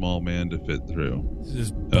dog or small man to fit through.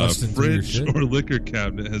 Just bust into your fridge shit. or liquor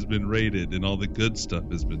cabinet has been raided and all the good stuff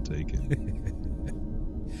has been taken.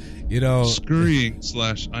 Scurrying /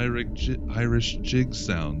 Irish jig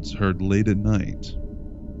sounds heard late at night.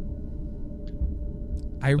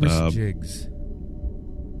 Irish jigs.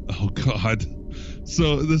 Oh God!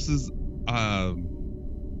 So this is what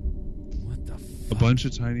the fuck? A bunch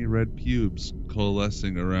of tiny red pubes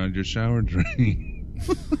coalescing around your shower drain.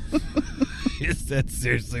 Is that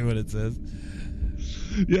seriously what it says?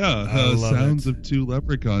 Yeah, sounds of two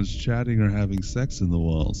leprechauns chatting or having sex in the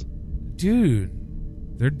walls. Dude,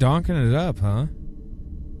 they're donking it up, huh?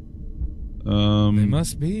 They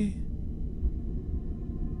must be.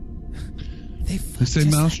 They say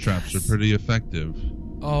mousetraps are pretty effective.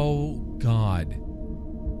 Oh God,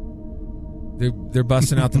 they're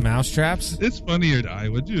busting out the mousetraps. It's funny or die.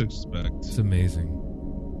 What'd you expect? It's amazing.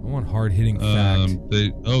 I want hard hitting fact.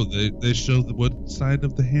 They show what side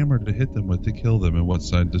of the hammer to hit them with to kill them and what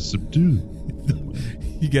side to subdue them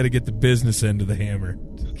with. You got to get the business end of the hammer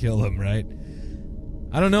to kill them, right?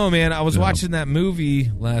 I don't know, man. I was watching that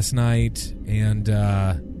movie last night, and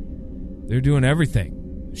they're doing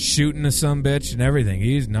everything, shooting a sumbitch and everything.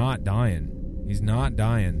 He's not dying. They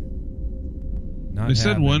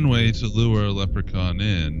said one way to lure a leprechaun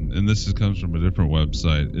in, and this comes from a different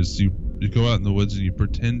website, is you go out in the woods and you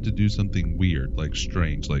pretend to do something weird, like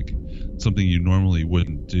strange, like something you normally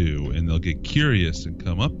wouldn't do, and they'll get curious and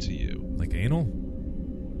come up to you. Like anal?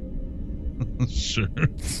 Sure.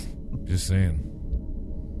 Just saying.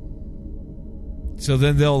 So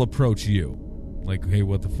then they'll approach you. Like, hey,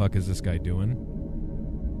 what the fuck is this guy doing?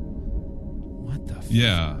 What the fuck?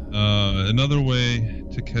 Yeah. Another way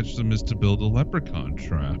to catch them is to build a leprechaun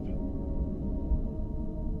trap.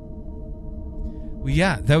 Well,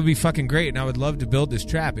 yeah, that would be fucking great, and I would love to build this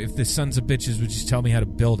trap. If the sons of bitches would just tell me how to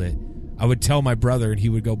build it, I would tell my brother, and he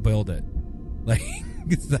would go build it. Like,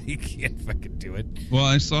 it's like, you can't fucking do it. Well,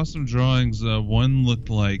 I saw some drawings. One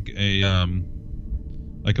looked like a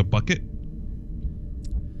bucket.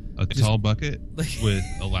 a tall bucket with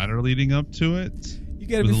a ladder leading up to it. You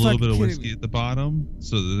gotta with be a little fucking bit of kidding whiskey me. at the bottom,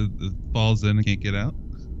 so that it falls in and can't get out.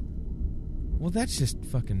 Well, that's just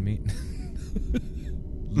fucking mean.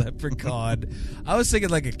 Leprechaun. I was thinking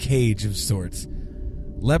like a cage of sorts.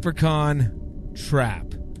 Leprechaun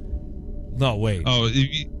trap. No, wait. Oh,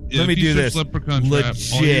 let me do this. Leprechaun trap.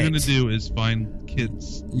 All you're gonna do is find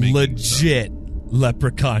kids. Legit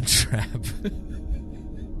leprechaun trap.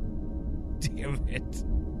 Damn it.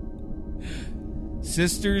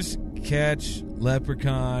 Sisters catch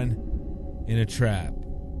leprechaun in a trap.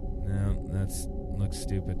 No, that's looks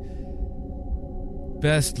stupid.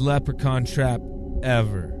 Best leprechaun trap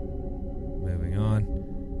ever. Moving on.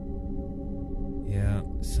 Yeah,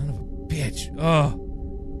 son of a bitch. Oh.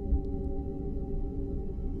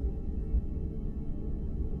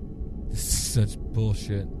 This is such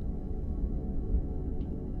bullshit.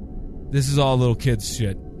 This is all little kids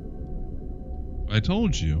shit. I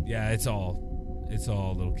told you. Yeah, it's all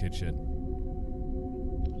little kid shit.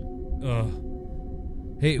 Ugh.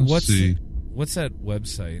 Hey, what's that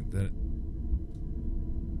website that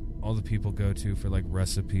all the people go to for like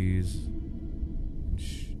recipes?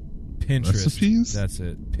 Pinterest. Recipes? That's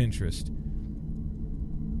it. Pinterest.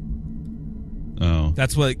 Oh.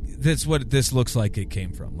 That's what this looks like it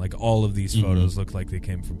came from. Like all of these photos look like they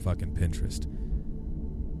came from fucking Pinterest.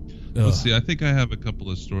 Let's see, I think I have a couple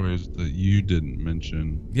of stories that you didn't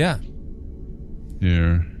mention. Yeah.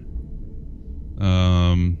 Here.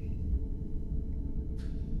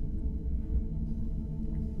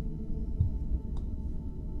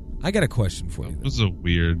 I got a question for you. That was a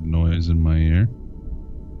weird noise in my ear.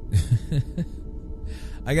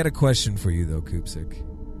 I got a question for you, though, Koopsik.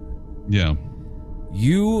 Yeah.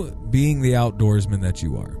 You, being the outdoorsman that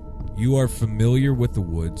you are familiar with the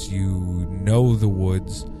woods. You know the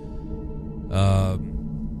woods.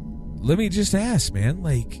 Let me just ask, man.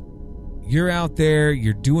 Like, you're out there,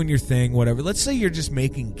 you're doing your thing, whatever. Let's say you're just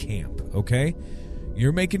making camp, okay?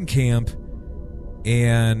 You're making camp,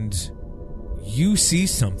 and you see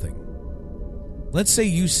something. Let's say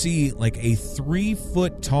you see like a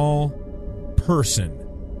 3-foot tall person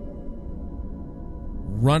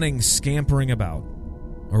running, scampering about,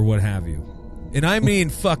 or what have you. And I mean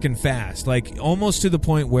fucking fast, like almost to the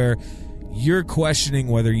point where you're questioning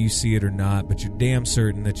whether you see it or not, but you're damn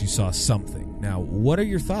certain that you saw something. Now, what are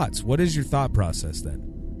your thoughts? What is your thought process then?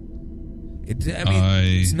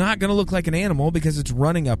 It's not going to look like an animal because it's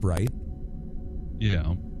running upright.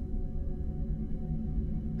 Yeah.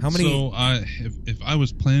 How many? So, if I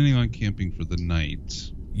was planning on camping for the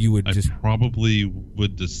night, I probably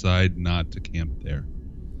would decide not to camp there.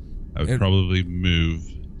 I would probably move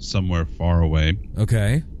somewhere far away.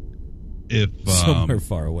 Okay. If somewhere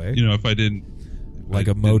far away, if I didn't, like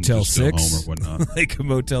a Motel 6 home or whatnot, like a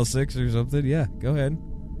Motel 6 or something. Yeah, go ahead.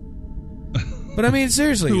 But I mean,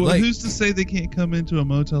 seriously, who's to say they can't come into a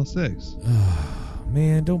Motel 6?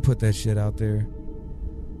 Man, don't put that shit out there.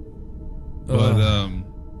 But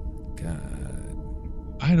God,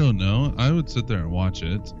 I don't know. I would sit there and watch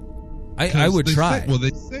it. I would try.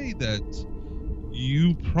 They say that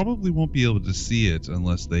you probably won't be able to see it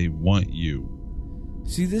unless they want you.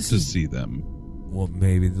 See them. Well,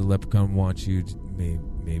 maybe the leprechaun wants you.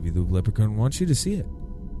 Maybe the leprechaun wants you to see it.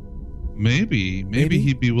 Maybe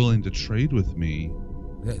he'd be willing to trade with me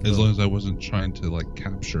as long as I wasn't trying to like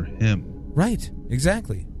capture him. Right.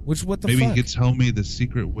 Exactly. What the maybe fuck? He could tell me the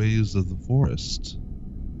secret ways of the forest.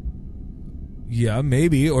 Yeah,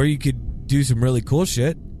 maybe. Or you could do some really cool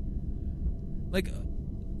shit. Like,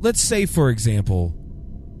 let's say, for example,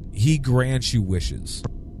 he grants you wishes.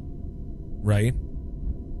 Right?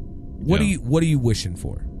 What are you wishing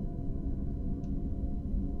for?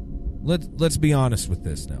 Let's be honest with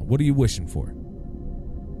this now. What are you wishing for?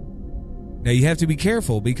 Now you have to be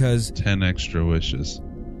careful because 10 extra wishes.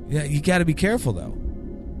 Yeah, you got to be careful though.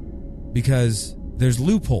 Because there's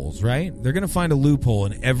loopholes, right? They're going to find a loophole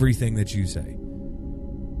in everything that you say.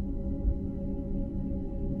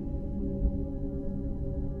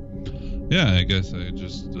 Yeah, I guess I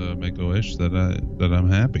just make a wish that I'm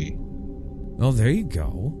happy. Oh, there you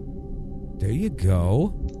go. There you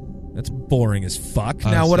go. That's boring as fuck.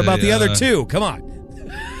 Now, what about the other two? Come on.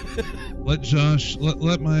 Let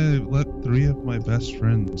 3 of my best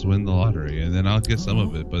friends win the lottery, and then I'll get some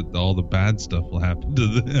of it, but all the bad stuff will happen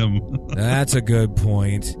to them. That's a good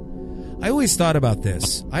point. I always thought about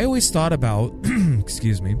this.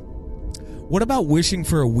 Excuse me. What about wishing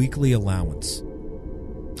for a weekly allowance?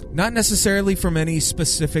 Not necessarily from any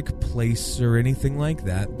specific place or anything like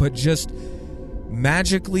that, but just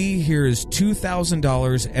magically, here is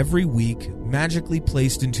 $2,000 every week magically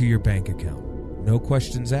placed into your bank account. No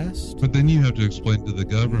questions asked. But then you have to explain to the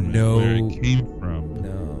government where it came from.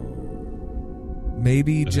 No.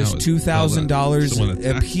 Maybe But just how is-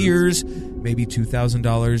 $2,000 appears. Maybe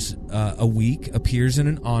 $2,000 a week appears in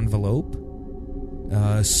an envelope,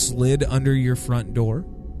 slid under your front door.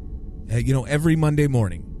 Every Monday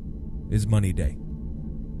morning is money day.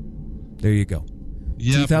 There you go.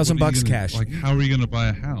 Yeah, $2,000 cash. Like, how are you going to buy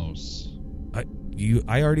a house?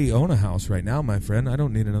 I already own a house right now, my friend. I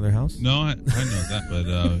don't need another house. No, I know that,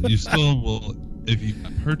 but you still will, if you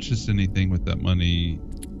purchase anything with that money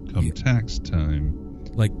come tax time.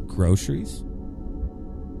 Like groceries?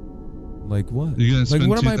 Like what? You're going to spend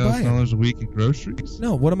what am I buying? $2,000 a week in groceries?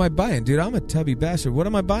 No, what am I buying? Dude, I'm a tubby bastard. What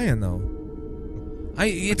am I buying, though?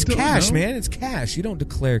 It's cash, man. It's cash. You don't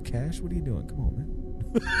declare cash. What are you doing? Come on, man.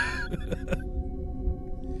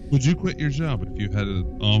 Would you quit your job if you had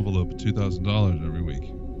an envelope of $2,000 every week?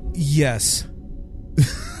 Yes.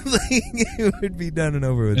 It would be done and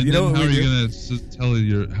over with. And you know then what how are you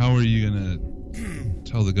going to How are you going to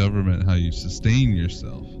tell the government how you sustain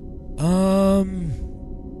yourself?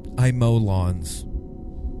 I mow lawns.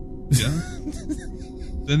 Yeah.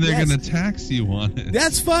 Then they're going to tax you on it.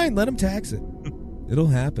 That's fine. Let them tax it. It'll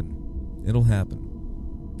happen.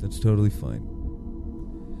 That's totally fine.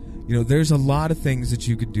 There's a lot of things that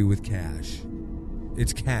you could do with cash.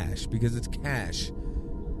 It's cash because it's cash.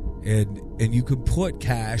 And you could put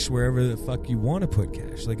cash wherever the fuck you want to put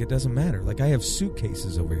cash. Like, it doesn't matter. Like, I have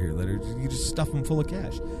suitcases over here that you just stuff them full of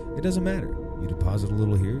cash. It doesn't matter. You deposit a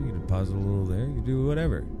little here, you deposit a little there, you do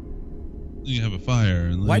whatever. You have a fire.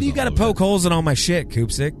 And why do you got to poke holes in all my shit,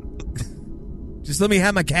 Koopsick? Just let me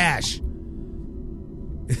have my cash.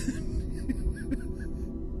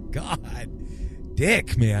 God.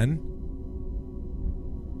 Dick, man.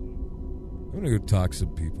 I'm going to go talk to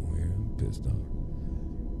some people here. I'm pissed off.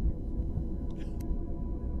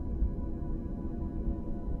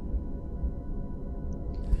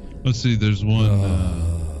 Let's see, there's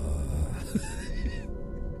one...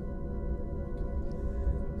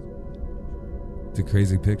 It's a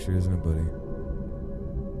crazy picture, isn't it, buddy?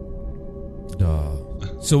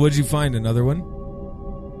 So what'd you find? Another one?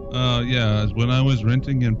 Yeah, when I was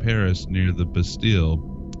renting in Paris near the Bastille,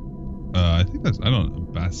 I think that's,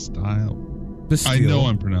 Bastille? I know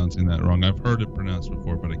I'm pronouncing that wrong. I've heard it pronounced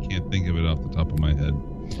before, but I can't think of it off the top of my head.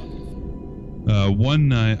 One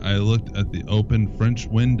night, I looked at the open French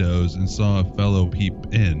windows and saw a fellow peep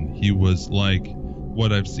in. He was like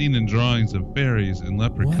what I've seen in drawings of fairies and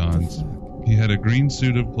leprechauns. He had a green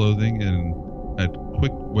suit of clothing and a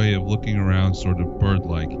quick way of looking around, sort of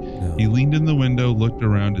bird-like. No. He leaned in the window, looked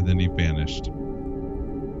around, and then he vanished.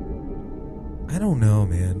 I don't know,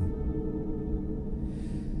 man.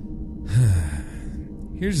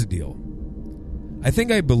 Here's the deal. I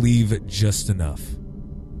think I believe just enough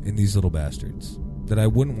in these little bastards that I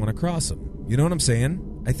wouldn't want to cross them. You know what I'm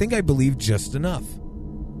saying? I think I believe just enough.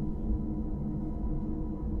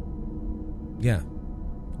 Yeah.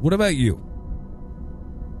 What about you?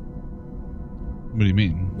 What do you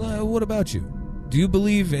mean? What about you? Do you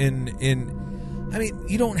believe in... I mean,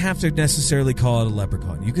 you don't have to necessarily call it a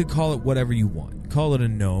leprechaun. You could call it whatever you want. Call it a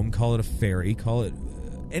gnome, call it a fairy, call it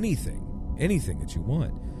anything. Anything that you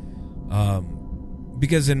want.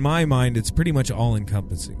 Because in my mind, it's pretty much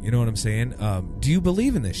all-encompassing. You know what I'm saying? Do you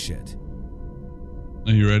believe in this shit?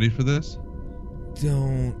 Are you ready for this?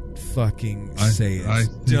 Don't fucking say it. I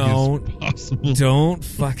think it's possible. Don't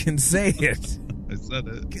fucking say it. I said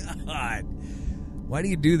it. God. Why do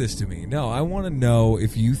you do this to me? No, I want to know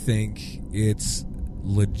if you think it's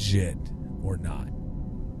legit or not.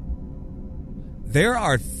 There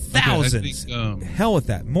are thousands, hell with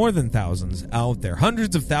that, more than thousands out there,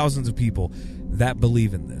 hundreds of thousands of people that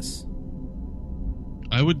believe in this.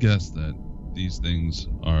 I would guess that these things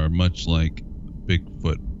are much like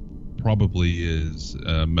Bigfoot probably is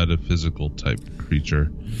a metaphysical type creature.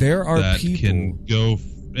 There are that people can go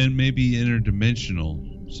and maybe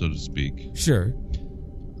interdimensional, so to speak. Sure.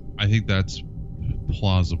 I think that's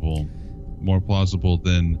plausible, more plausible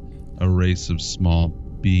than a race of small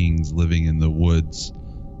beings living in the woods,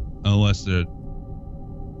 unless they're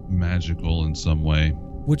magical in some way.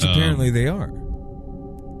 Which apparently they are.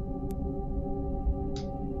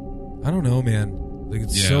 I don't know, man. Like,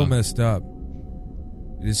 it's so messed up.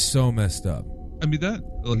 It is so messed up. I mean, that...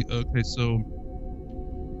 Okay, so...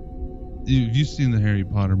 Have you seen the Harry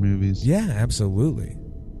Potter movies? Yeah, absolutely.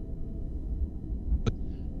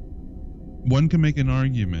 One can make an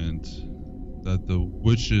argument that the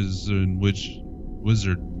witches in which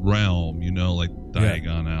wizard realm, you know, like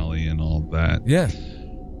Diagon Alley and all that,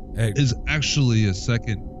 is actually a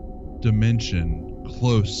second dimension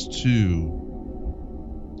close to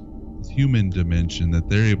human dimension that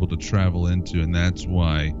they're able to travel into, and that's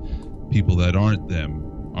why people that aren't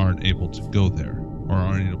them aren't able to go there or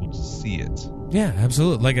aren't able to see it. Yeah,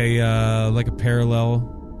 absolutely. Like a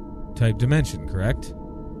parallel type dimension, correct?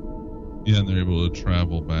 Yeah, and they're able to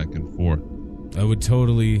travel back and forth. I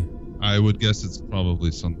would guess it's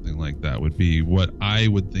probably something like that would be what I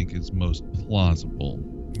would think is most plausible.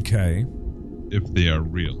 Okay. If they are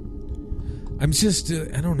real. I'm just,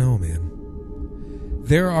 I don't know, man.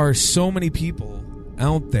 There are so many people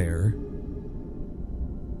out there.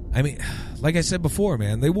 I mean, like I said before,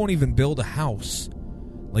 man, they won't even build a house.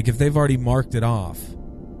 Like, if they've already marked it off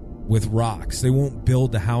with rocks, they won't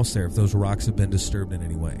build the house there if those rocks have been disturbed in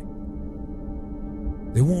any way.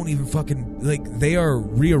 They won't even fucking, like, they are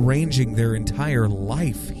rearranging their entire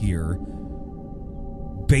life here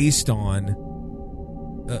based on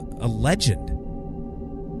a legend.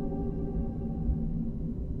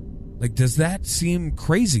 Like, does that seem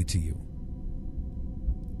crazy to you?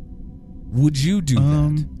 Would you do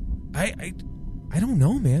that? I don't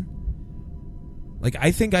know, man. Like,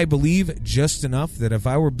 I think I believe just enough that if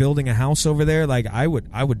I were building a house over there, like, I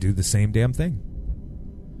would do the same damn thing.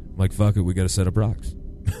 Like, fuck it, we got to set up rocks.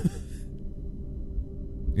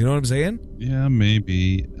 You know what I'm saying? Yeah,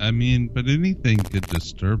 maybe. I mean, but anything could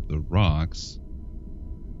disturb the rocks.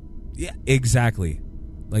 Yeah, exactly.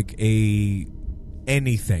 Like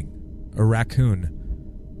anything. A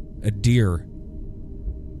raccoon. A deer.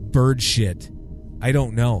 Bird shit. I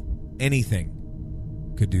don't know.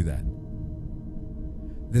 Anything could do that.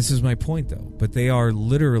 This is my point, though. But they are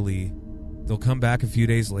literally... They'll come back a few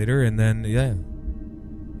days later and then, yeah...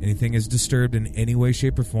 Anything is disturbed in any way,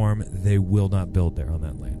 shape, or form, they will not build there on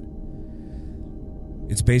that land.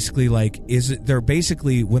 It's basically like, they're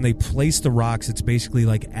basically, when they place the rocks, it's basically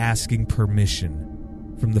like asking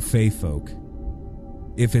permission from the Fae folk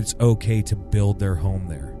if it's okay to build their home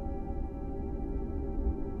there.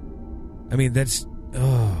 I mean, that's,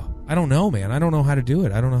 I don't know, man. I don't know how to do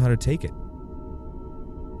it. I don't know how to take it.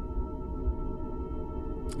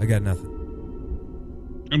 I got nothing.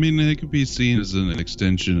 I mean, it could be seen as an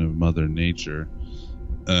extension of Mother Nature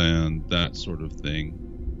and that sort of thing.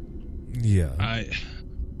 Yeah. I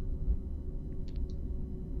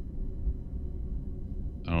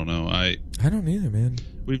don't know. I don't either, man.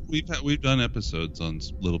 We've done episodes on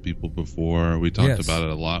little people before. We talked about it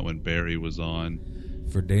a lot when Barry was on.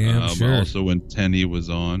 For damn sure. Also when Tenny was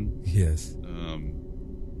on. Yes.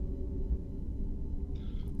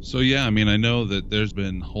 So, yeah, I mean, I know that there's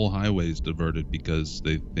been whole highways diverted because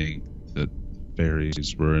they think that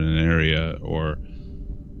fairies were in an area or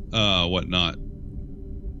whatnot.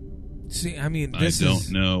 See, I mean, I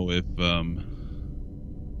don't know if... I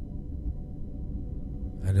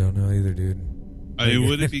don't know either, dude.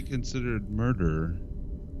 Would it be considered murder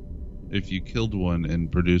if you killed one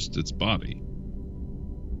and produced its body?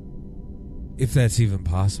 If that's even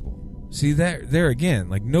possible. See, there again,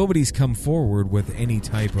 like, nobody's come forward with any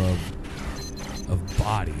type of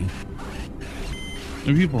body.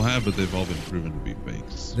 And people have, but they've all been proven to be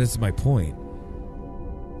fakes. That's my point.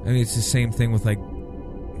 I mean, it's the same thing with, like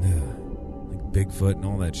Bigfoot and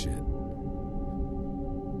all that shit.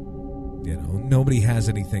 You know, nobody has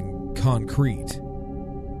anything concrete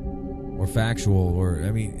or factual or,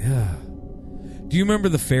 I mean, do you remember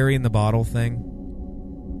the fairy in the bottle thing?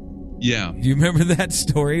 Yeah. Do you remember that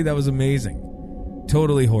story? That was amazing.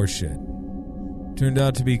 Totally horseshit. Turned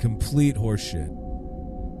out to be complete horseshit.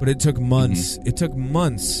 But it took months. Mm-hmm. It took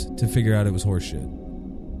months to figure out it was horseshit.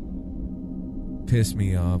 Pissed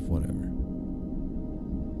me off. Whatever.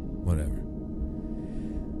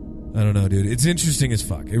 I don't know, dude. It's interesting as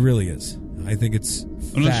fuck. It really is. I think it's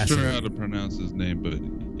I'm not sure how to pronounce his name, but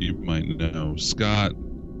you might know. Scott,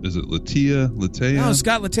 is it Latea? Oh,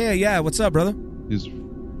 Scott Latea. Yeah, what's up, brother?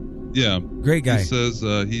 Yeah. Great guy. He says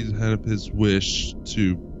he's had his wish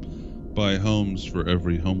to buy homes for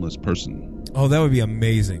every homeless person. Oh, that would be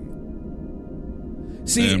amazing.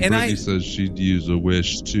 See, and Brittany says she'd use a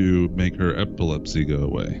wish to make her epilepsy go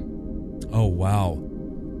away. Oh, wow.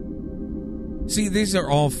 See, these are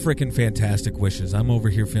all freaking fantastic wishes. I'm over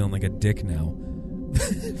here feeling like a dick now.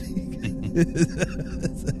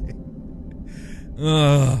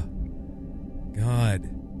 Oh, God.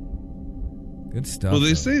 Good stuff. Well,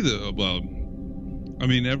 they say that, I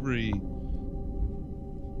mean, every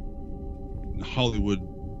Hollywood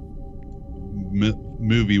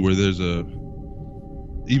movie where there's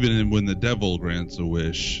even when the devil grants a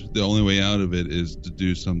wish, the only way out of it is to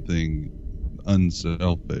do something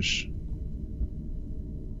unselfish.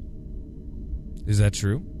 Is that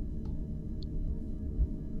true?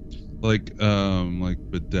 Like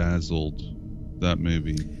Bedazzled, that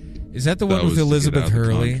movie. Is that the one with Elizabeth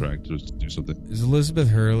Hurley? Contract to do something. Is Elizabeth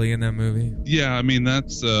Hurley in that movie? Yeah, I mean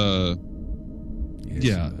that's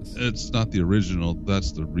it's not the original.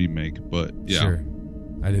 That's the remake, but yeah. Sure.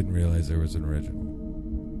 I didn't realize there was an original.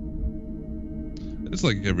 It's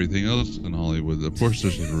like everything else in Hollywood. Of course,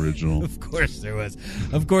 there's an original. Of course there was.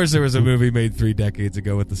 Of course there was a movie made 3 decades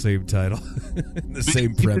ago with the same title, the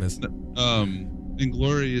same premise.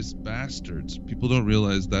 Inglourious Bastards. People don't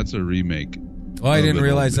realize that's a remake. Oh, I didn't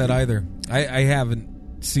realize that either. I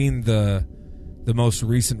haven't seen the most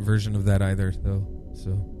recent version of that either, though.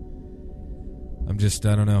 So I'm just,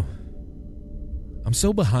 I don't know. I'm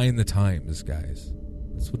so behind the times, guys.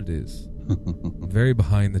 That's what it is. I'm very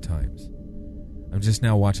behind the times. I'm just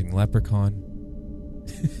now watching Leprechaun.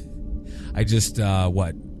 I just, a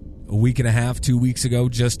week and a half, 2 weeks ago,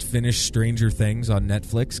 just finished Stranger Things on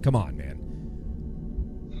Netflix. Come on, man.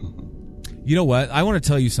 You know what? I want to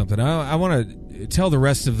tell you something. I want to tell the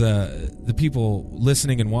rest of the people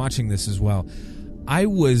listening and watching this as well. I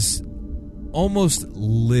was almost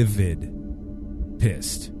livid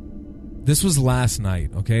pissed. This was last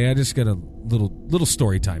night, okay? I just got a little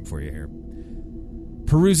story time for you here.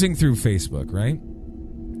 Perusing through Facebook, right?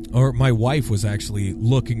 Or my wife was actually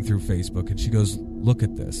looking through Facebook, and she goes, look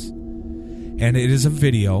at this. And it is a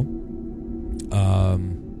video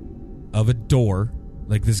of a door.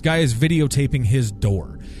 Like, this guy is videotaping his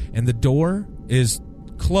door, and the door is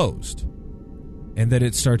closed, and then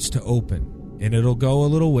it starts to open, and it'll go a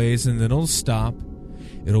little ways, and then it'll stop.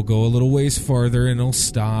 It'll go a little ways farther, and it'll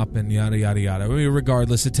stop, and yada, yada, yada. I mean,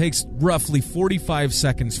 regardless, it takes roughly 45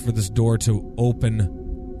 seconds for this door to open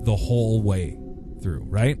the whole way through,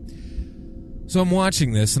 right? So I'm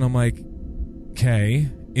watching this, and I'm like, okay,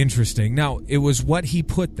 interesting. Now, it was what he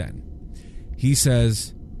put then. He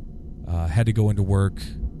says, had to go into work,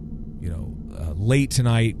 late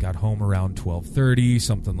tonight, got home around 12:30,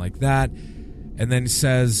 something like that, and then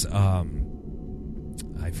says, I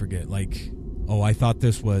forget, I thought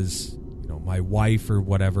this was, my wife or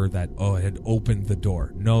whatever that, had opened the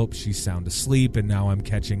door. Nope, she's sound asleep, and now I'm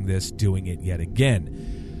catching this doing it yet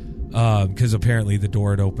again. Because apparently the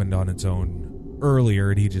door had opened on its own earlier,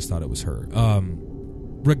 and he just thought it was her.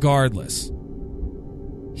 Regardless,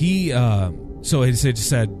 so it just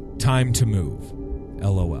said, time to move,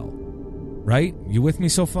 LOL. Right? You with me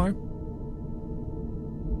so far?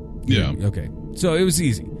 Yeah. Okay. So it was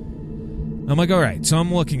easy. I'm like, all right. So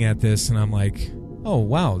I'm looking at this, and I'm like, oh,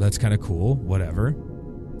 wow, that's kind of cool. Whatever.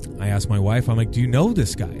 I asked my wife, I'm like, do you know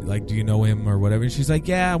this guy? Like, do you know him or whatever? And she's like,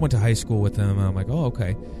 yeah, I went to high school with him. And I'm like, oh,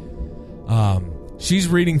 okay. She's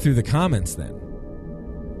reading through the comments then.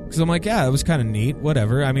 Because I'm like, yeah, it was kind of neat.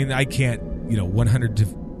 Whatever. I mean, I can't,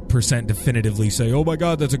 100% definitively say, oh, my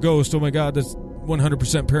God, that's a ghost. Oh, my God, that's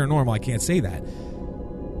 100% paranormal. I can't say that.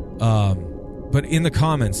 But in the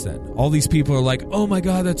comments then, all these people are like, oh my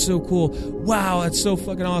God, that's so cool. Wow, that's so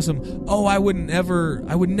fucking awesome. Oh, I would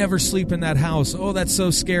never sleep in that house. Oh, that's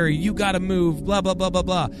so scary. You gotta move, blah, blah, blah, blah,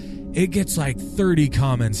 blah. It gets like 30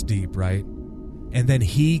 comments deep, right? And then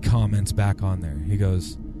he comments back on there. He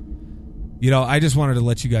goes, I just wanted to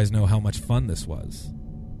let you guys know how much fun this was.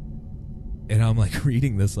 And I'm like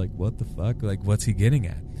reading this like, what the fuck? Like, what's he getting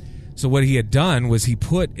at? So what he had done was he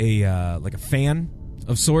put a fan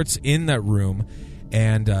of sorts in that room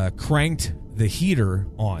and cranked the heater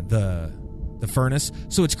on the furnace,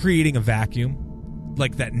 so it's creating a vacuum,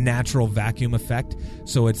 like that natural vacuum effect,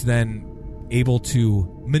 so it's then able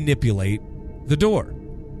to manipulate the door.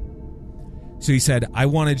 So he said, I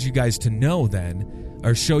wanted you guys to know then,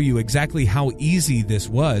 or show you exactly how easy this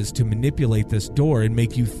was to manipulate this door and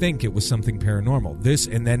make you think it was something paranormal. This,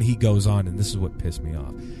 and then he goes on, and this is what pissed me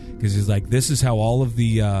off, because he's like, this is how all of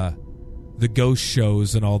the ghost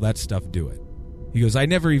shows and all that stuff do it. He goes, I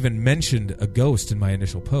never even mentioned a ghost in my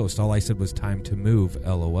initial post. All I said was time to move,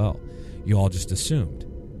 LOL. You all just assumed.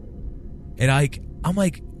 And I'm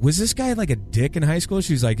like, was this guy like a dick in high school?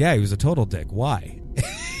 She's like, yeah, he was a total dick. Why?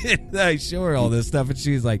 And I show her all this stuff, and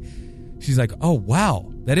she's like, oh,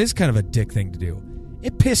 wow, that is kind of a dick thing to do.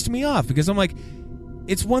 It pissed me off, because I'm like,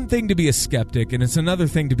 it's one thing to be a skeptic, and it's another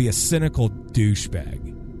thing to be a cynical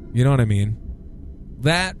douchebag. You know what I mean?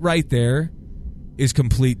 That right there is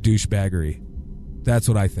complete douchebaggery. That's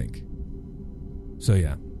what I think. So,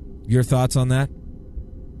 yeah. Your thoughts on that?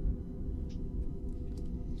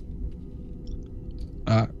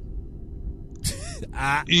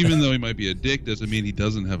 Even though he might be a dick doesn't mean he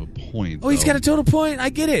doesn't have a point. Oh, he's got a total point. I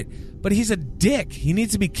get it. But he's a dick. He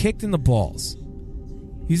needs to be kicked in the balls.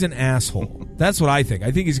 He's an asshole. That's what I think.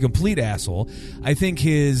 I think he's a complete asshole. I think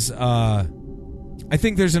I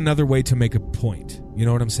think there's another way to make a point. You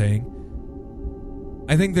know what I'm saying?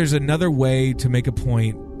 I think there's another way to make a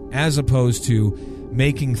point as opposed to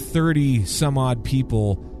making 30 some odd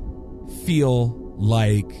people feel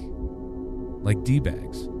like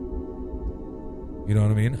D-bags. You know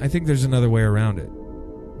what I mean? I think there's another way around it.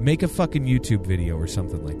 Make a fucking YouTube video or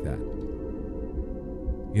something like that.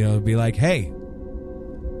 You know, be like, hey,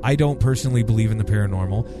 I don't personally believe in the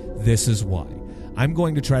paranormal. This is why. I'm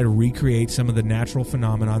going to try to recreate some of the natural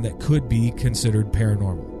phenomenon that could be considered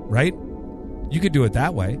paranormal, right? You could do it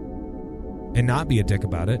that way and not be a dick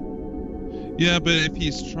about it. Yeah, but if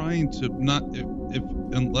he's trying to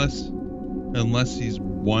unless he's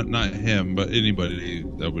not him, but anybody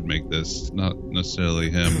that would make this, not necessarily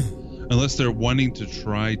him, unless they're wanting to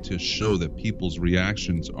try to show that people's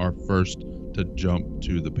reactions are first to jump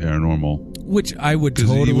to the paranormal, which I would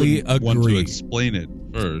totally agree. Want to explain it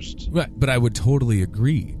first, right? But I would totally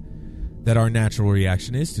agree that our natural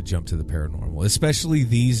reaction is to jump to the paranormal, especially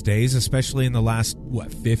these days, especially in the last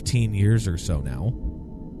 15 years or so now.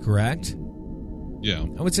 Correct? Yeah,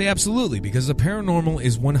 I would say absolutely, because the paranormal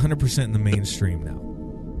is 100% in the mainstream now.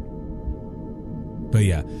 But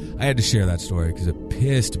yeah, I had to share that story because it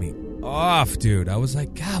pissed me off, dude. I was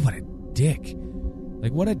like, God, what a dick.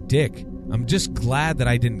 Like, what a dick. I'm just glad that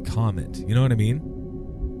I didn't comment. You know what I mean?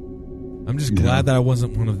 I'm just glad that I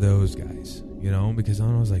wasn't one of those guys, you know, because I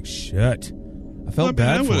was like, shit. I felt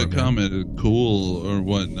bad for him. I would have commented cool or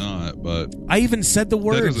whatnot, but I even said the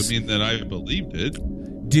words. That doesn't mean that I believed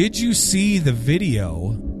it. Did you see the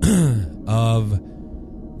video of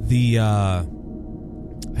the, I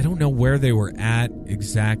don't know where they were at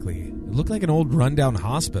exactly. It looked like an old rundown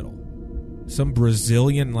hospital. Some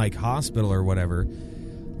Brazilian, hospital or whatever.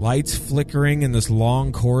 Lights flickering in this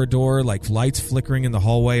long corridor, lights flickering in the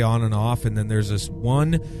hallway on and off, and then there's this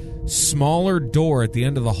one smaller door at the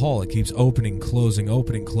end of the hall. It keeps opening, closing,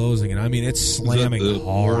 and I mean, it's slamming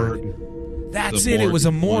hard. Morgue? That's it. It was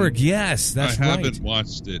a morgue. One. Yes, that's right. I haven't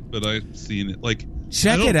watched it, but I've seen it.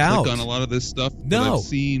 Check it out. Click on a lot of this stuff. No, I've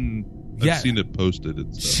seen it posted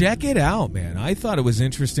and stuff. Check it out, man. I thought it was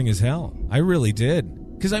interesting as hell. I really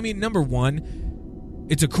did. Because I mean, number one,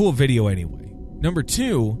 it's a cool video anyway. Number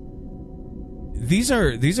two, these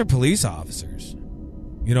are police officers.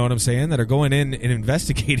 You know what I'm saying? That are going in and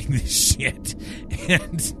investigating this shit,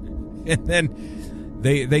 and then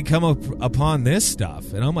they come up upon this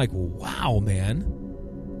stuff, and I'm like, wow,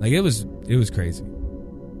 man! It was crazy.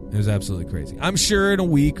 It was absolutely crazy. I'm sure in a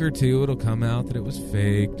week or two it'll come out that it was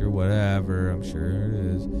faked or whatever. I'm sure it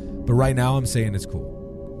is, but right now I'm saying it's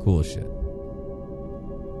cool as shit.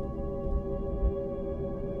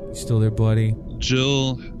 You still there, buddy?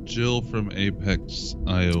 Jill from Apex,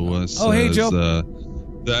 Iowa says hey, Jill.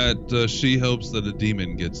 That she hopes that a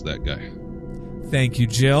demon gets that guy. Thank you,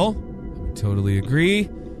 Jill. I totally agree.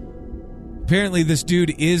 Apparently, this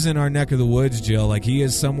dude is in our neck of the woods, Jill. He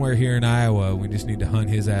is somewhere here in Iowa. We just need to hunt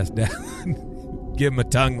his ass down. Give him a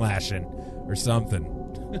tongue lashing or something.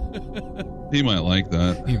 He might like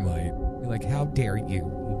that. He might. Be like, how dare you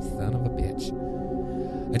son of a bitch.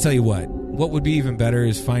 I tell you what would be even better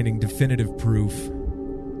is finding definitive proof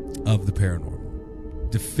of the paranormal.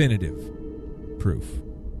 Definitive proof.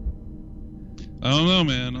 I don't know,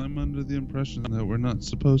 man. I'm under the impression that we're not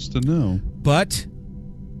supposed to know. But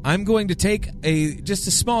I'm going to take just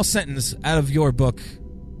a small sentence out of your book.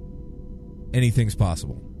 Anything's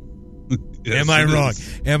possible. Yes, Am I wrong?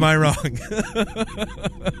 Am I wrong?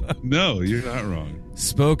 No, you're not wrong.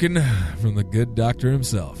 Spoken from the good doctor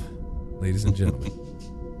himself, ladies and gentlemen.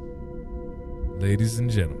 Ladies and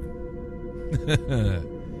gentlemen.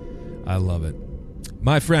 I love it.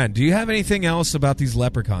 My friend, do you have anything else about these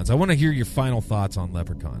leprechauns? I want to hear your final thoughts on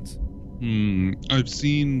leprechauns. I've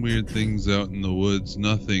seen weird things out in the woods.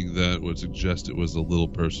 Nothing that would suggest it was a little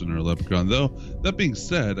person or a leprechaun. Though, that being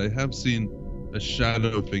said, I have seen a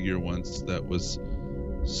shadow figure once that was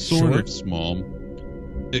sort of small.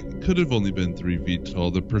 It could have only been 3 feet tall.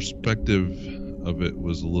 The perspective of it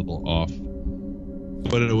was a little off.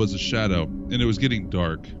 But it was a shadow, and it was getting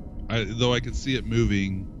dark. Though I could see it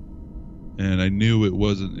moving, and I knew it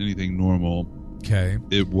wasn't anything normal. Okay.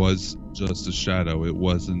 It was just a shadow. It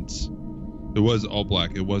was all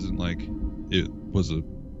black. It wasn't like it was a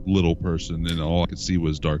little person, and all I could see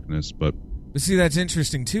was darkness. But see, that's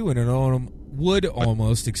interesting, too, and it would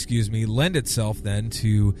almost, lend itself then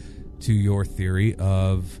to your theory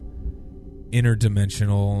of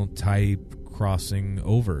interdimensional type crossing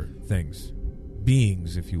over things.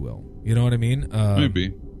 Beings, if you will. You know what I mean?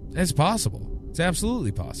 Maybe. It's possible. It's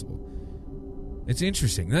absolutely possible. It's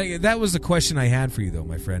interesting. That was the question I had for you, though,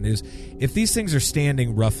 my friend, is if these things are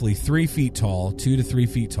standing roughly 3 feet tall, 2 to 3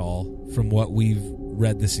 feet tall, from what we've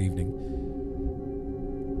read this evening,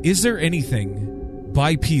 is there anything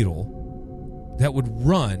bipedal that would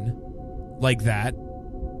run like that.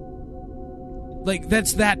 Like,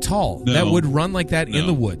 that's that tall. No. That would run like that No. in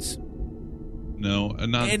the woods. No,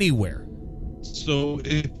 not anywhere. So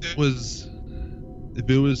if it was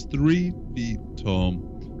 3 feet tall,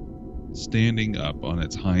 standing up on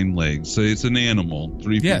its hind legs, say it's an animal,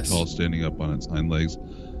 3 feet tall, standing up on its hind legs.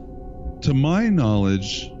 To my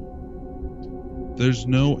knowledge, there's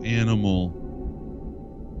no animal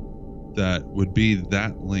that would be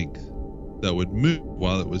that length that would move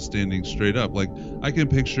while it was standing straight up. Like, I can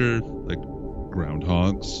picture like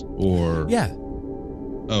groundhogs or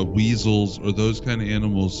weasels or those kind of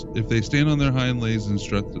animals. If they stand on their hind legs and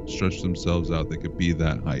stretch themselves out, they could be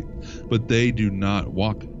that height. But they do not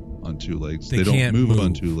walk on 2 legs. They don't move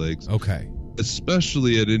on 2 legs. Okay.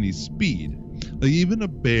 Especially at any speed. Like even a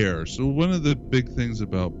bear. So one of the big things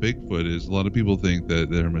about Bigfoot is a lot of people think that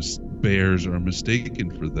bears are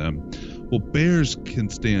mistaken for them. Well, bears can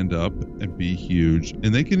stand up and be huge,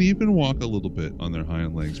 and they can even walk a little bit on their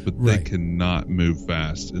hind legs, but they cannot move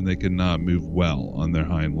fast, and they cannot move well on their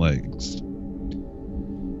hind legs.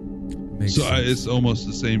 Makes so sense. It's almost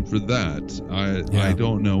the same for that. I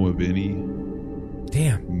don't know of any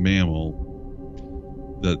mammal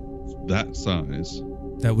that size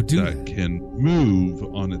that would do that can move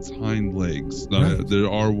on its hind legs. There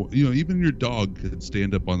are, even your dog could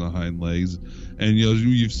stand up on the hind legs, and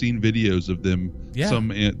you've seen videos of them.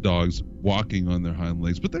 Some dogs walking on their hind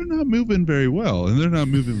legs, but they're not moving very well, and they're not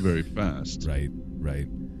moving very fast. Right.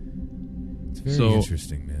 It's very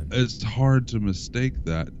interesting, man. It's hard to mistake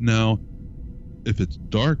that. Now, if it's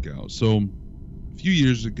dark out, so a few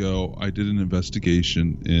years ago, I did an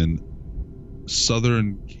investigation in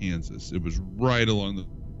southern Kansas. It was right along the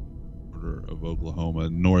border of Oklahoma,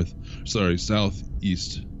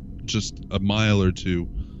 southeast, just a mile or two.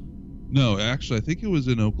 No, actually, I think it was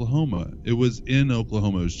in Oklahoma. It was in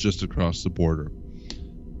Oklahoma. It was just across the border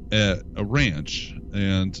at a ranch,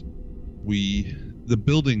 and the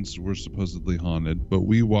buildings were supposedly haunted, but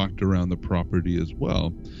we walked around the property as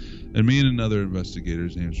well. And me and another investigator,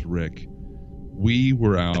 his name's Rick, we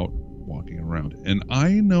were out walking around, and I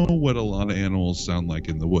know what a lot of animals sound like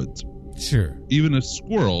in the woods. Sure. Even a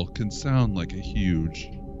squirrel can sound like a huge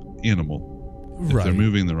animal. If they're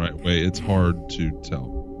moving the right way, it's hard to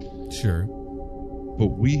tell. Sure. But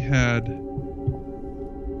we had...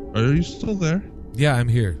 Are you still there? Yeah, I'm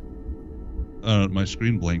here. My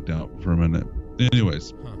screen blanked out for a minute.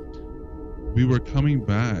 Anyways, we were coming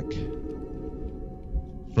back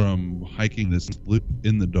from hiking this loop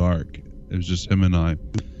in the dark. It was just him and I.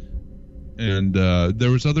 And there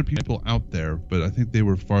was other people out there, but I think they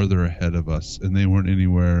were farther ahead of us, and they weren't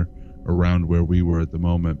anywhere around where we were at the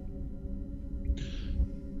moment.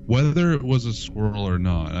 Whether it was a squirrel or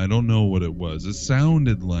not, I don't know what it was. It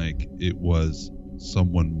sounded like it was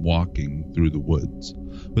someone walking through the woods,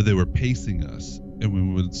 but they were pacing us, and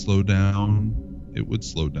when we would slow down, it would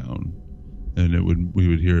slow down, and we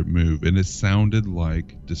would hear it move, and it sounded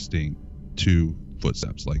like distinct 2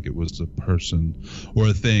 footsteps, like it was a person or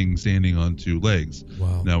a thing standing on 2 legs.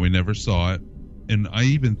 Wow. Now, we never saw it, and I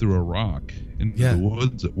even threw a rock into the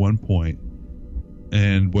woods at one point,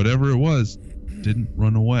 and whatever it was didn't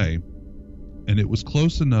run away, and it was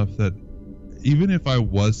close enough that even if I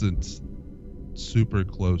wasn't super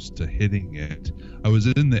close to hitting it, I was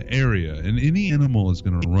in the area, and any animal is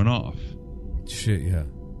going to run off. Shit, yeah.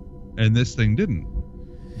 And this thing didn't.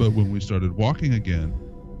 But when we started walking again,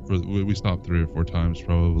 we stopped 3 or 4 times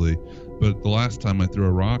probably, but the last time I threw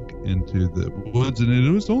a rock into the woods, and it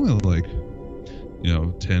was only like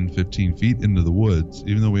 10, 15 feet into the woods.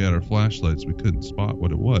 Even though we had our flashlights, we couldn't spot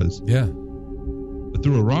what it was. Yeah. I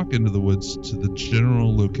threw a rock into the woods to the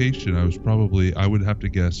general location. I would have to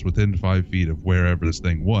guess within 5 feet of wherever this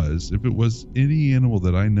thing was. If it was any animal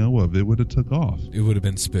that I know of, it would have took off. It would have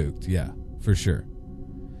been spooked, yeah, for sure.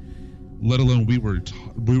 Let alone we were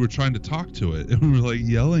trying to talk to it, and we were like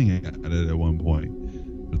yelling at it at one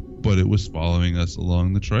point, but it was following us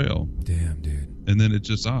along the trail. Damn, dude. And then it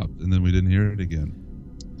just stopped, and then we didn't hear it again.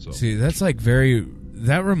 So see, that's like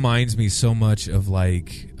that reminds me so much of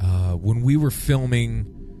like when we were filming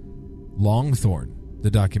Longthorn,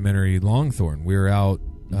 the documentary Longthorn. We were out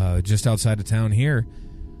just outside of town here,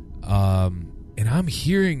 and I'm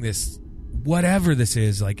hearing this, whatever this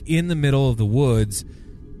is, like in the middle of the woods,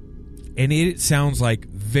 and it sounds like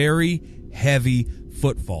very heavy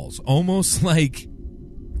footfalls, almost like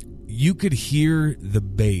you could hear the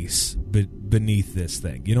bass beneath this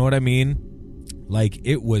thing. You know what I mean? Like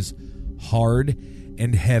it was hard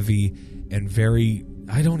and heavy and very...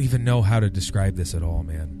 I don't even know how to describe this at all,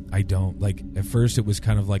 man. I don't. Like, at first it was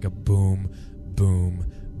kind of like a boom, boom,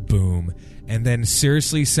 boom, and then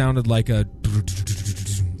seriously sounded like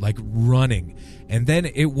like running. And then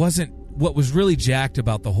it wasn't what was really jacked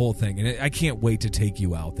about the whole thing. And I can't wait to take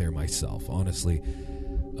you out there myself, honestly.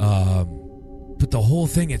 But the whole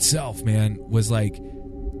thing itself, man, was like,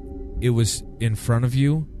 it was in front of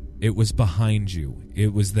you. It was behind you.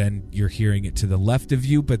 It was then you're hearing it to the left of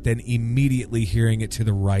you, but then immediately hearing it to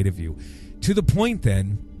the right of you. To the point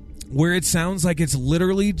then where it sounds like it's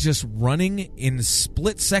literally just running in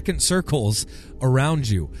split-second circles around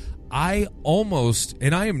you. I almost,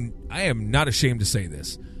 and I am not ashamed to say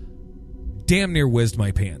this, damn near whizzed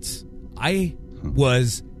my pants. I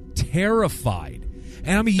was terrified.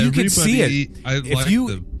 And I mean, you can see it. I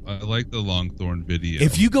like the Longthorn video.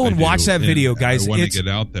 If you go and watch that video, guys, I want to get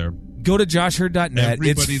out there. Go to joshhurd.net.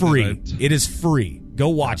 It's free. It is free. Go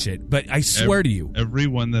watch it. But I swear to you,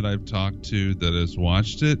 everyone that I've talked to that has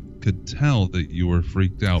watched it could tell that you were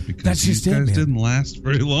freaked out because these guys didn't last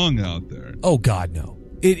very long out there. Oh God, no.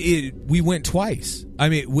 We went twice. I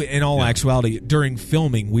mean, in all actuality, during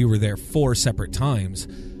filming, we were there 4 separate times.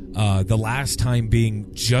 The last time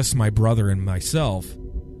being just my brother and myself.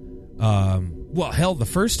 Well, hell, the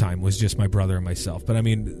first time was just my brother and myself. But I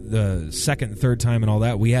mean, the second and third time and all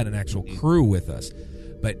that, we had an actual crew with us.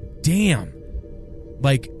 But damn,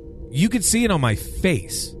 like, you could see it on my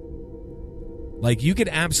face. Like, you could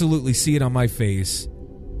absolutely see it on my face.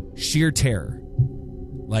 Sheer terror.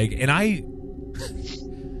 Like, and I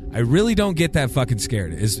really don't get that fucking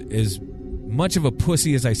scared. As much of a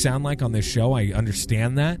pussy as I sound like on this show, I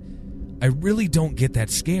understand that. I really don't get that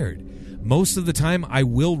scared. Most of the time, I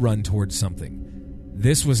will run towards something.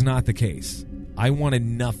 This was not the case. I wanted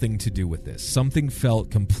nothing to do with this. Something felt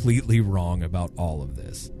completely wrong about all of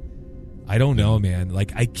this. I don't know, man.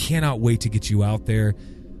 Like, I cannot wait to get you out there.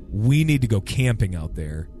 We need to go camping out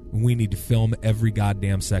there. We need to film every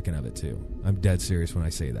goddamn second of it, too. I'm dead serious when I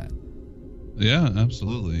say that. Yeah,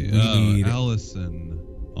 absolutely. Allison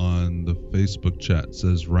on the Facebook chat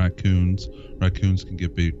says raccoons can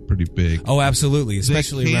get pretty big. Oh, absolutely,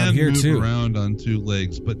 especially around here too. They can move around on 2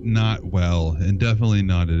 legs, but not well, and definitely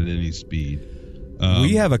not at any speed.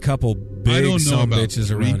 We have a couple big bitches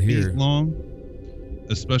around here. 3 feet long,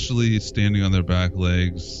 especially standing on their back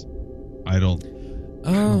legs. I don't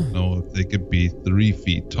know if they could be 3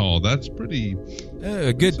 feet tall. That's pretty.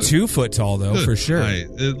 A good 2 foot tall, though, for sure. Height.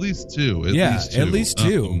 At least 2. At least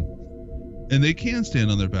 2. And they can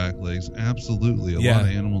stand on their back legs, absolutely. A lot of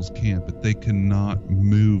animals can't, but they cannot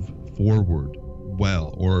move forward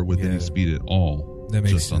well or with any speed at all. That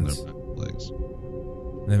makes just sense. on their back legs.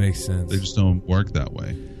 That makes sense. They just don't work that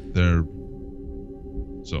way.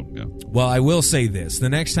 So, yeah. Well, I will say this. The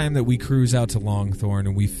next time that we cruise out to Longthorn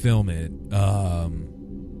and we film it,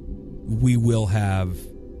 we will have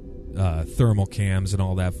thermal cams and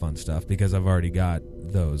all that fun stuff because I've already got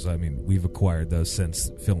those. I mean, we've acquired those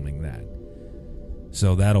since filming that.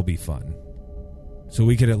 So that'll be fun. So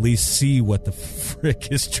we could at least see what the frick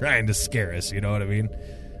is trying to scare us. You know what I mean?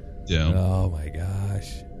 Yeah. Oh, my gosh.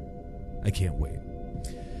 I can't wait.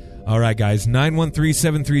 All right, guys.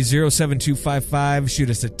 913-730-7255. Shoot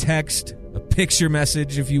us a text, a picture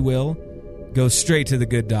message, if you will. Go straight to the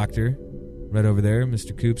good doctor. Right over there,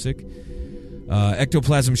 Mr. Kupsik.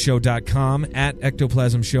 Ectoplasmshow.com, at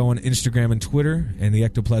Ectoplasm Show on Instagram and Twitter, and the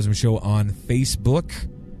Ectoplasm Show on Facebook.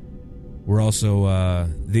 We're also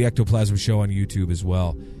the Ectoplasm Show on YouTube as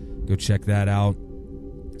well. Go check that out.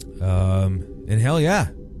 And hell yeah.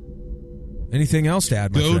 Anything else to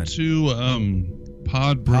add, my friend? Go to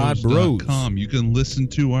podbros.com. You can listen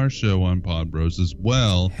to our show on Podbros as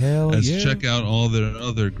well as check out all their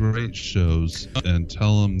other great shows and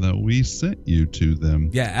tell them that we sent you to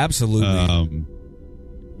them. Yeah, absolutely.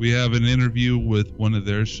 We have an interview with one of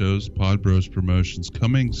their shows, Podbros Promotions,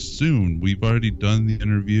 coming soon. We've already done the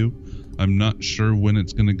interview. I'm not sure when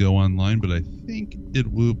it's going to go online, but I think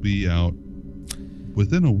it will be out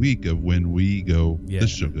within a week of when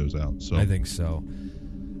this show goes out. So I think so.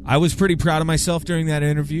 I was pretty proud of myself during that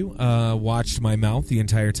interview. Watched my mouth the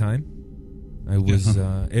entire time.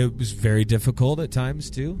 It was very difficult at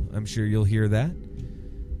times too. I'm sure you'll hear that.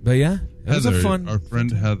 But yeah, it was a fun. Our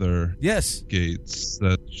friend Heather Gates,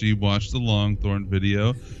 that she watched the Longthorn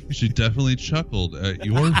video. She definitely chuckled at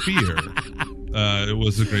your fear. It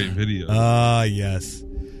was a great video. Yes.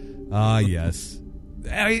 Yes.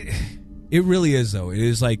 It really is, though. It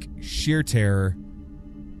is like sheer terror.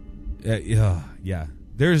 Yeah.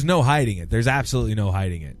 There's no hiding it. There's absolutely no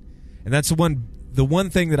hiding it. And that's the one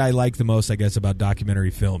thing that I like the most, I guess, about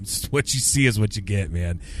documentary films. What you see is what you get,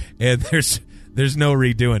 man. And there's no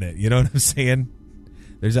redoing it. You know what I'm saying?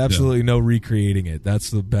 There's absolutely no recreating it.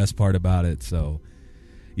 That's the best part about it. So,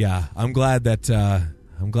 yeah, I'm glad that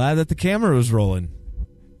I'm glad that the camera was rolling.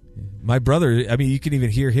 My brother, I mean, you can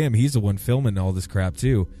even hear him. He's the one filming all this crap,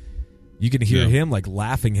 too. You can hear him, like,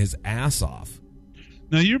 laughing his ass off.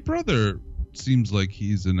 Now, your brother seems like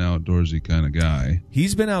he's an outdoorsy kind of guy.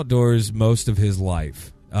 He's been outdoors most of his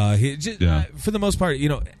life. For the most part,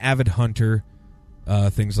 avid hunter,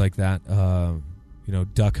 things like that.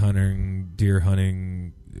 Duck hunting, deer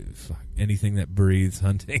hunting, anything that breathes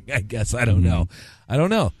hunting, I guess. I don't know.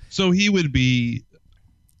 So he would be,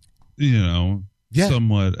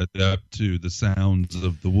 somewhat adept to the sounds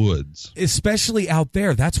of the woods. Especially out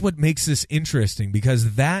there. That's what makes this interesting,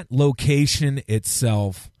 because that location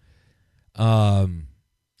itself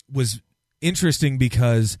was interesting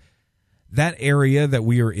because that area that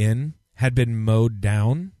we were in had been mowed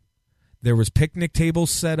down. There was picnic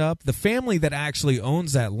tables set up. The family that actually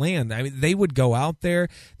owns that land, I mean, they would go out there.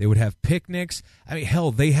 They would have picnics. I mean,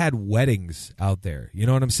 hell, they had weddings out there. You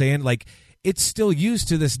know what I'm saying? Like, it's still used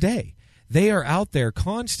to this day. They are out there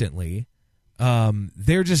constantly.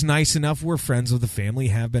 They're just nice enough. We're friends with the family,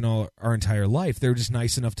 have been all our entire life. They're just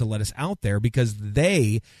nice enough to let us out there because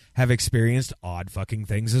they have experienced odd fucking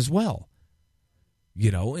things as well.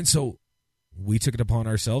 And so we took it upon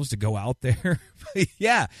ourselves to go out there.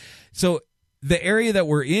 Yeah. So the area that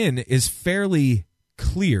we're in is fairly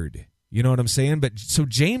cleared. You know what I'm saying? But so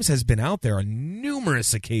James has been out there on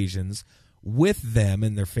numerous occasions with them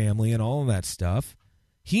and their family and all of that stuff.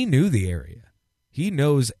 He knew the area. He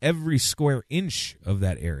knows every square inch of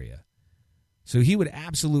that area. So he would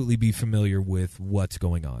absolutely be familiar with what's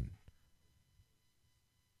going on.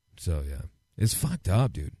 So, yeah. It's fucked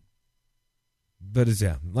up, dude. But it's,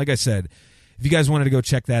 like I said, if you guys wanted to go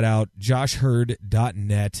check that out,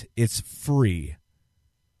 joshhurd.net. It's free.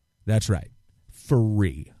 That's right.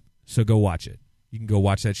 Free. So go watch it. You can go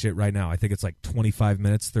watch that shit right now. I think it's like 25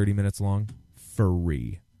 minutes, 30 minutes long.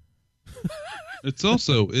 Free. It's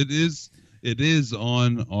also, it is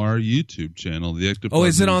on our YouTube channel, the Ectoplasm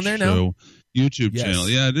is it on there now? YouTube channel.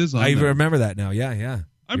 Yeah, it is on I there. remember that now. Yeah.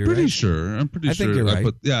 I'm pretty sure. I think you're right.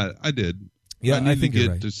 I did. Yeah, I need think to get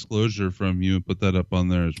you're right. disclosure from you and put that up on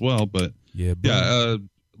there as well. But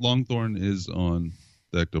Longthorn is on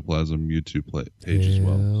the Ectoplasm YouTube page as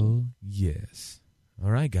well. Yes.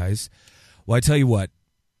 All right, guys. Well, I tell you what.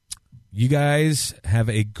 You guys have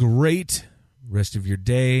a great rest of your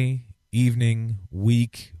day, evening,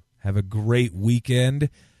 week. Have a great weekend.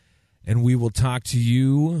 And we will talk to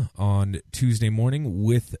you on Tuesday morning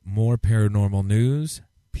with more paranormal news.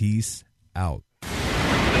 Peace out.